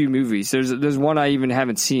last few movies. There's one I even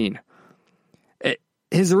haven't seen.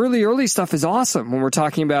 His early stuff is awesome when we're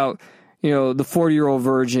talking about, the 40-Year-Old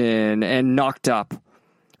Virgin and Knocked Up.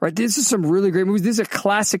 Right? These are some really great movies. These are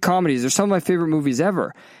classic comedies. They're some of my favorite movies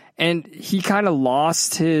ever. And he kind of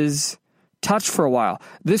lost his touch for a while.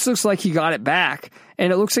 This looks like he got it back,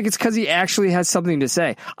 and it looks like it's because he actually has something to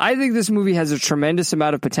say. I think this movie has a tremendous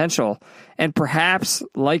amount of potential, and perhaps,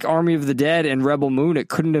 like Army of the Dead and Rebel Moon, it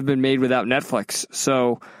couldn't have been made without Netflix.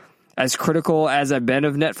 So, as critical as I've been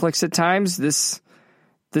of Netflix at times, this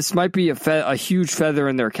might be a huge feather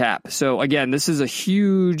in their cap. So, again, this is a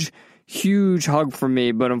huge hug for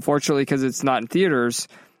me, but unfortunately, because it's not in theaters,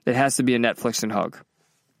 it has to be a Netflix and hug.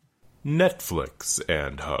 Netflix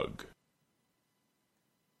and hug.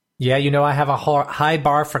 Yeah, I have a high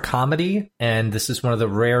bar for comedy, and this is one of the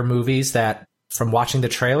rare movies that, from watching the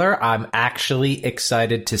trailer, I'm actually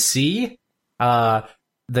excited to see.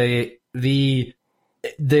 The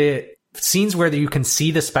scenes where you can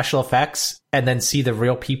see the special effects and then see the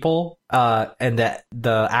real people and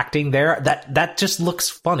the acting there, that just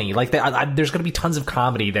looks funny. Like there's going to be tons of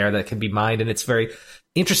comedy there that can be mined, and it's very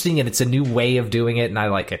interesting, and it's a new way of doing it, and I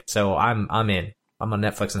like it. So I'm in. I'm on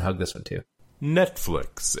Netflix and hug this one too.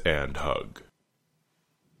 Netflix and hug.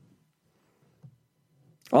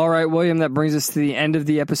 All right, William, that brings us to the end of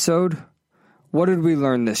the episode. What did we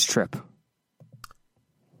learn this trip?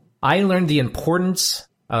 I learned the importance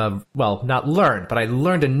of, well, not learned, but I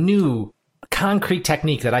learned a new concrete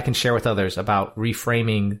technique that I can share with others about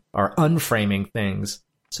reframing or unframing things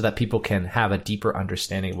so that people can have a deeper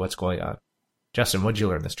understanding of what's going on. Justin, what did you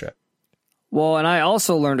learn this trip? Well, and I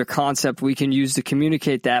also learned a concept we can use to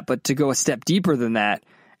communicate that, but to go a step deeper than that,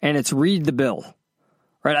 and it's read the bill.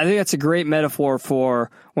 Right? I think that's a great metaphor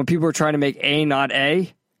for when people are trying to make A not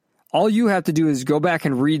A. All you have to do is go back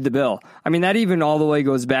and read the bill. I mean, that even all the way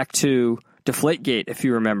goes back to Deflategate, if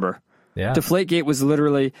you remember. Yeah. Deflategate was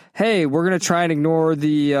literally, hey, we're going to try and ignore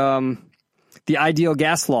the ideal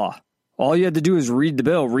gas law. All you had to do is read the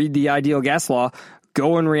bill, read the ideal gas law,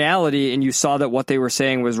 go in reality, and you saw that what they were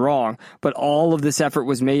saying was wrong. But all of this effort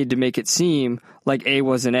was made to make it seem like A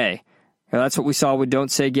wasn't A. Now, that's what we saw with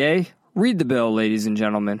Don't Say Gay. Read the bill, ladies and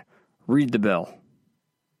gentlemen. Read the bill.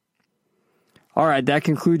 All right, that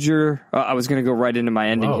concludes your. I was going to go right into my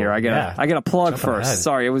ending here. I got a plug Jump first. ahead.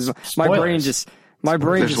 Sorry, it was Spoilers. my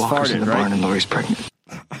brain There's just walkers in farted. the barn Right. and Lori's pregnant.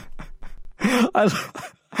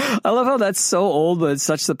 I love how that's so old, but it's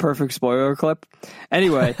such the perfect spoiler clip.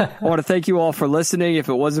 Anyway, I want to thank you all for listening. If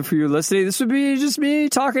it wasn't for you listening, this would be just me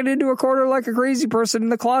talking into a corner like a crazy person in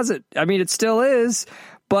the closet. I mean, it still is,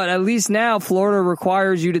 but at least now Florida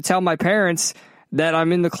requires you to tell my parents that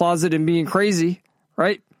I'm in the closet and being crazy,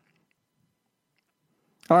 right?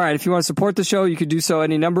 All right, if you want to support the show, you can do so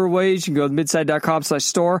any number of ways. You can go to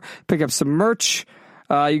midside.com/store, pick up some merch.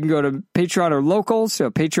 You can go to Patreon or Locals. So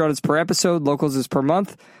Patreon is per episode. Locals is per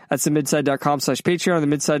month. That's the midside.com/Patreon, the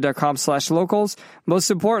midside.com/Locals. Most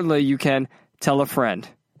importantly, you can tell a friend.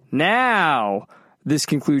 Now, this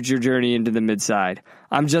concludes your journey into the Midside.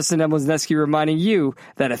 I'm Justin M. Wisniewski reminding you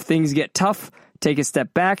that if things get tough, take a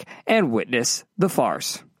step back and witness the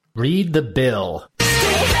farce. Read the bill.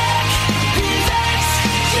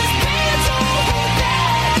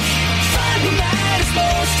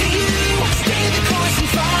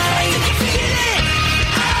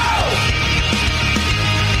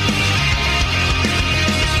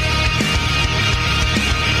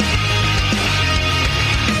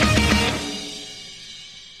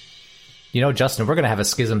 You know, Justin, we're going to have a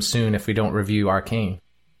schism soon if we don't review Arcane.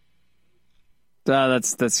 That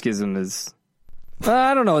schism is...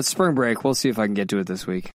 I don't know. It's spring break. We'll see if I can get to it this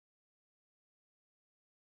week.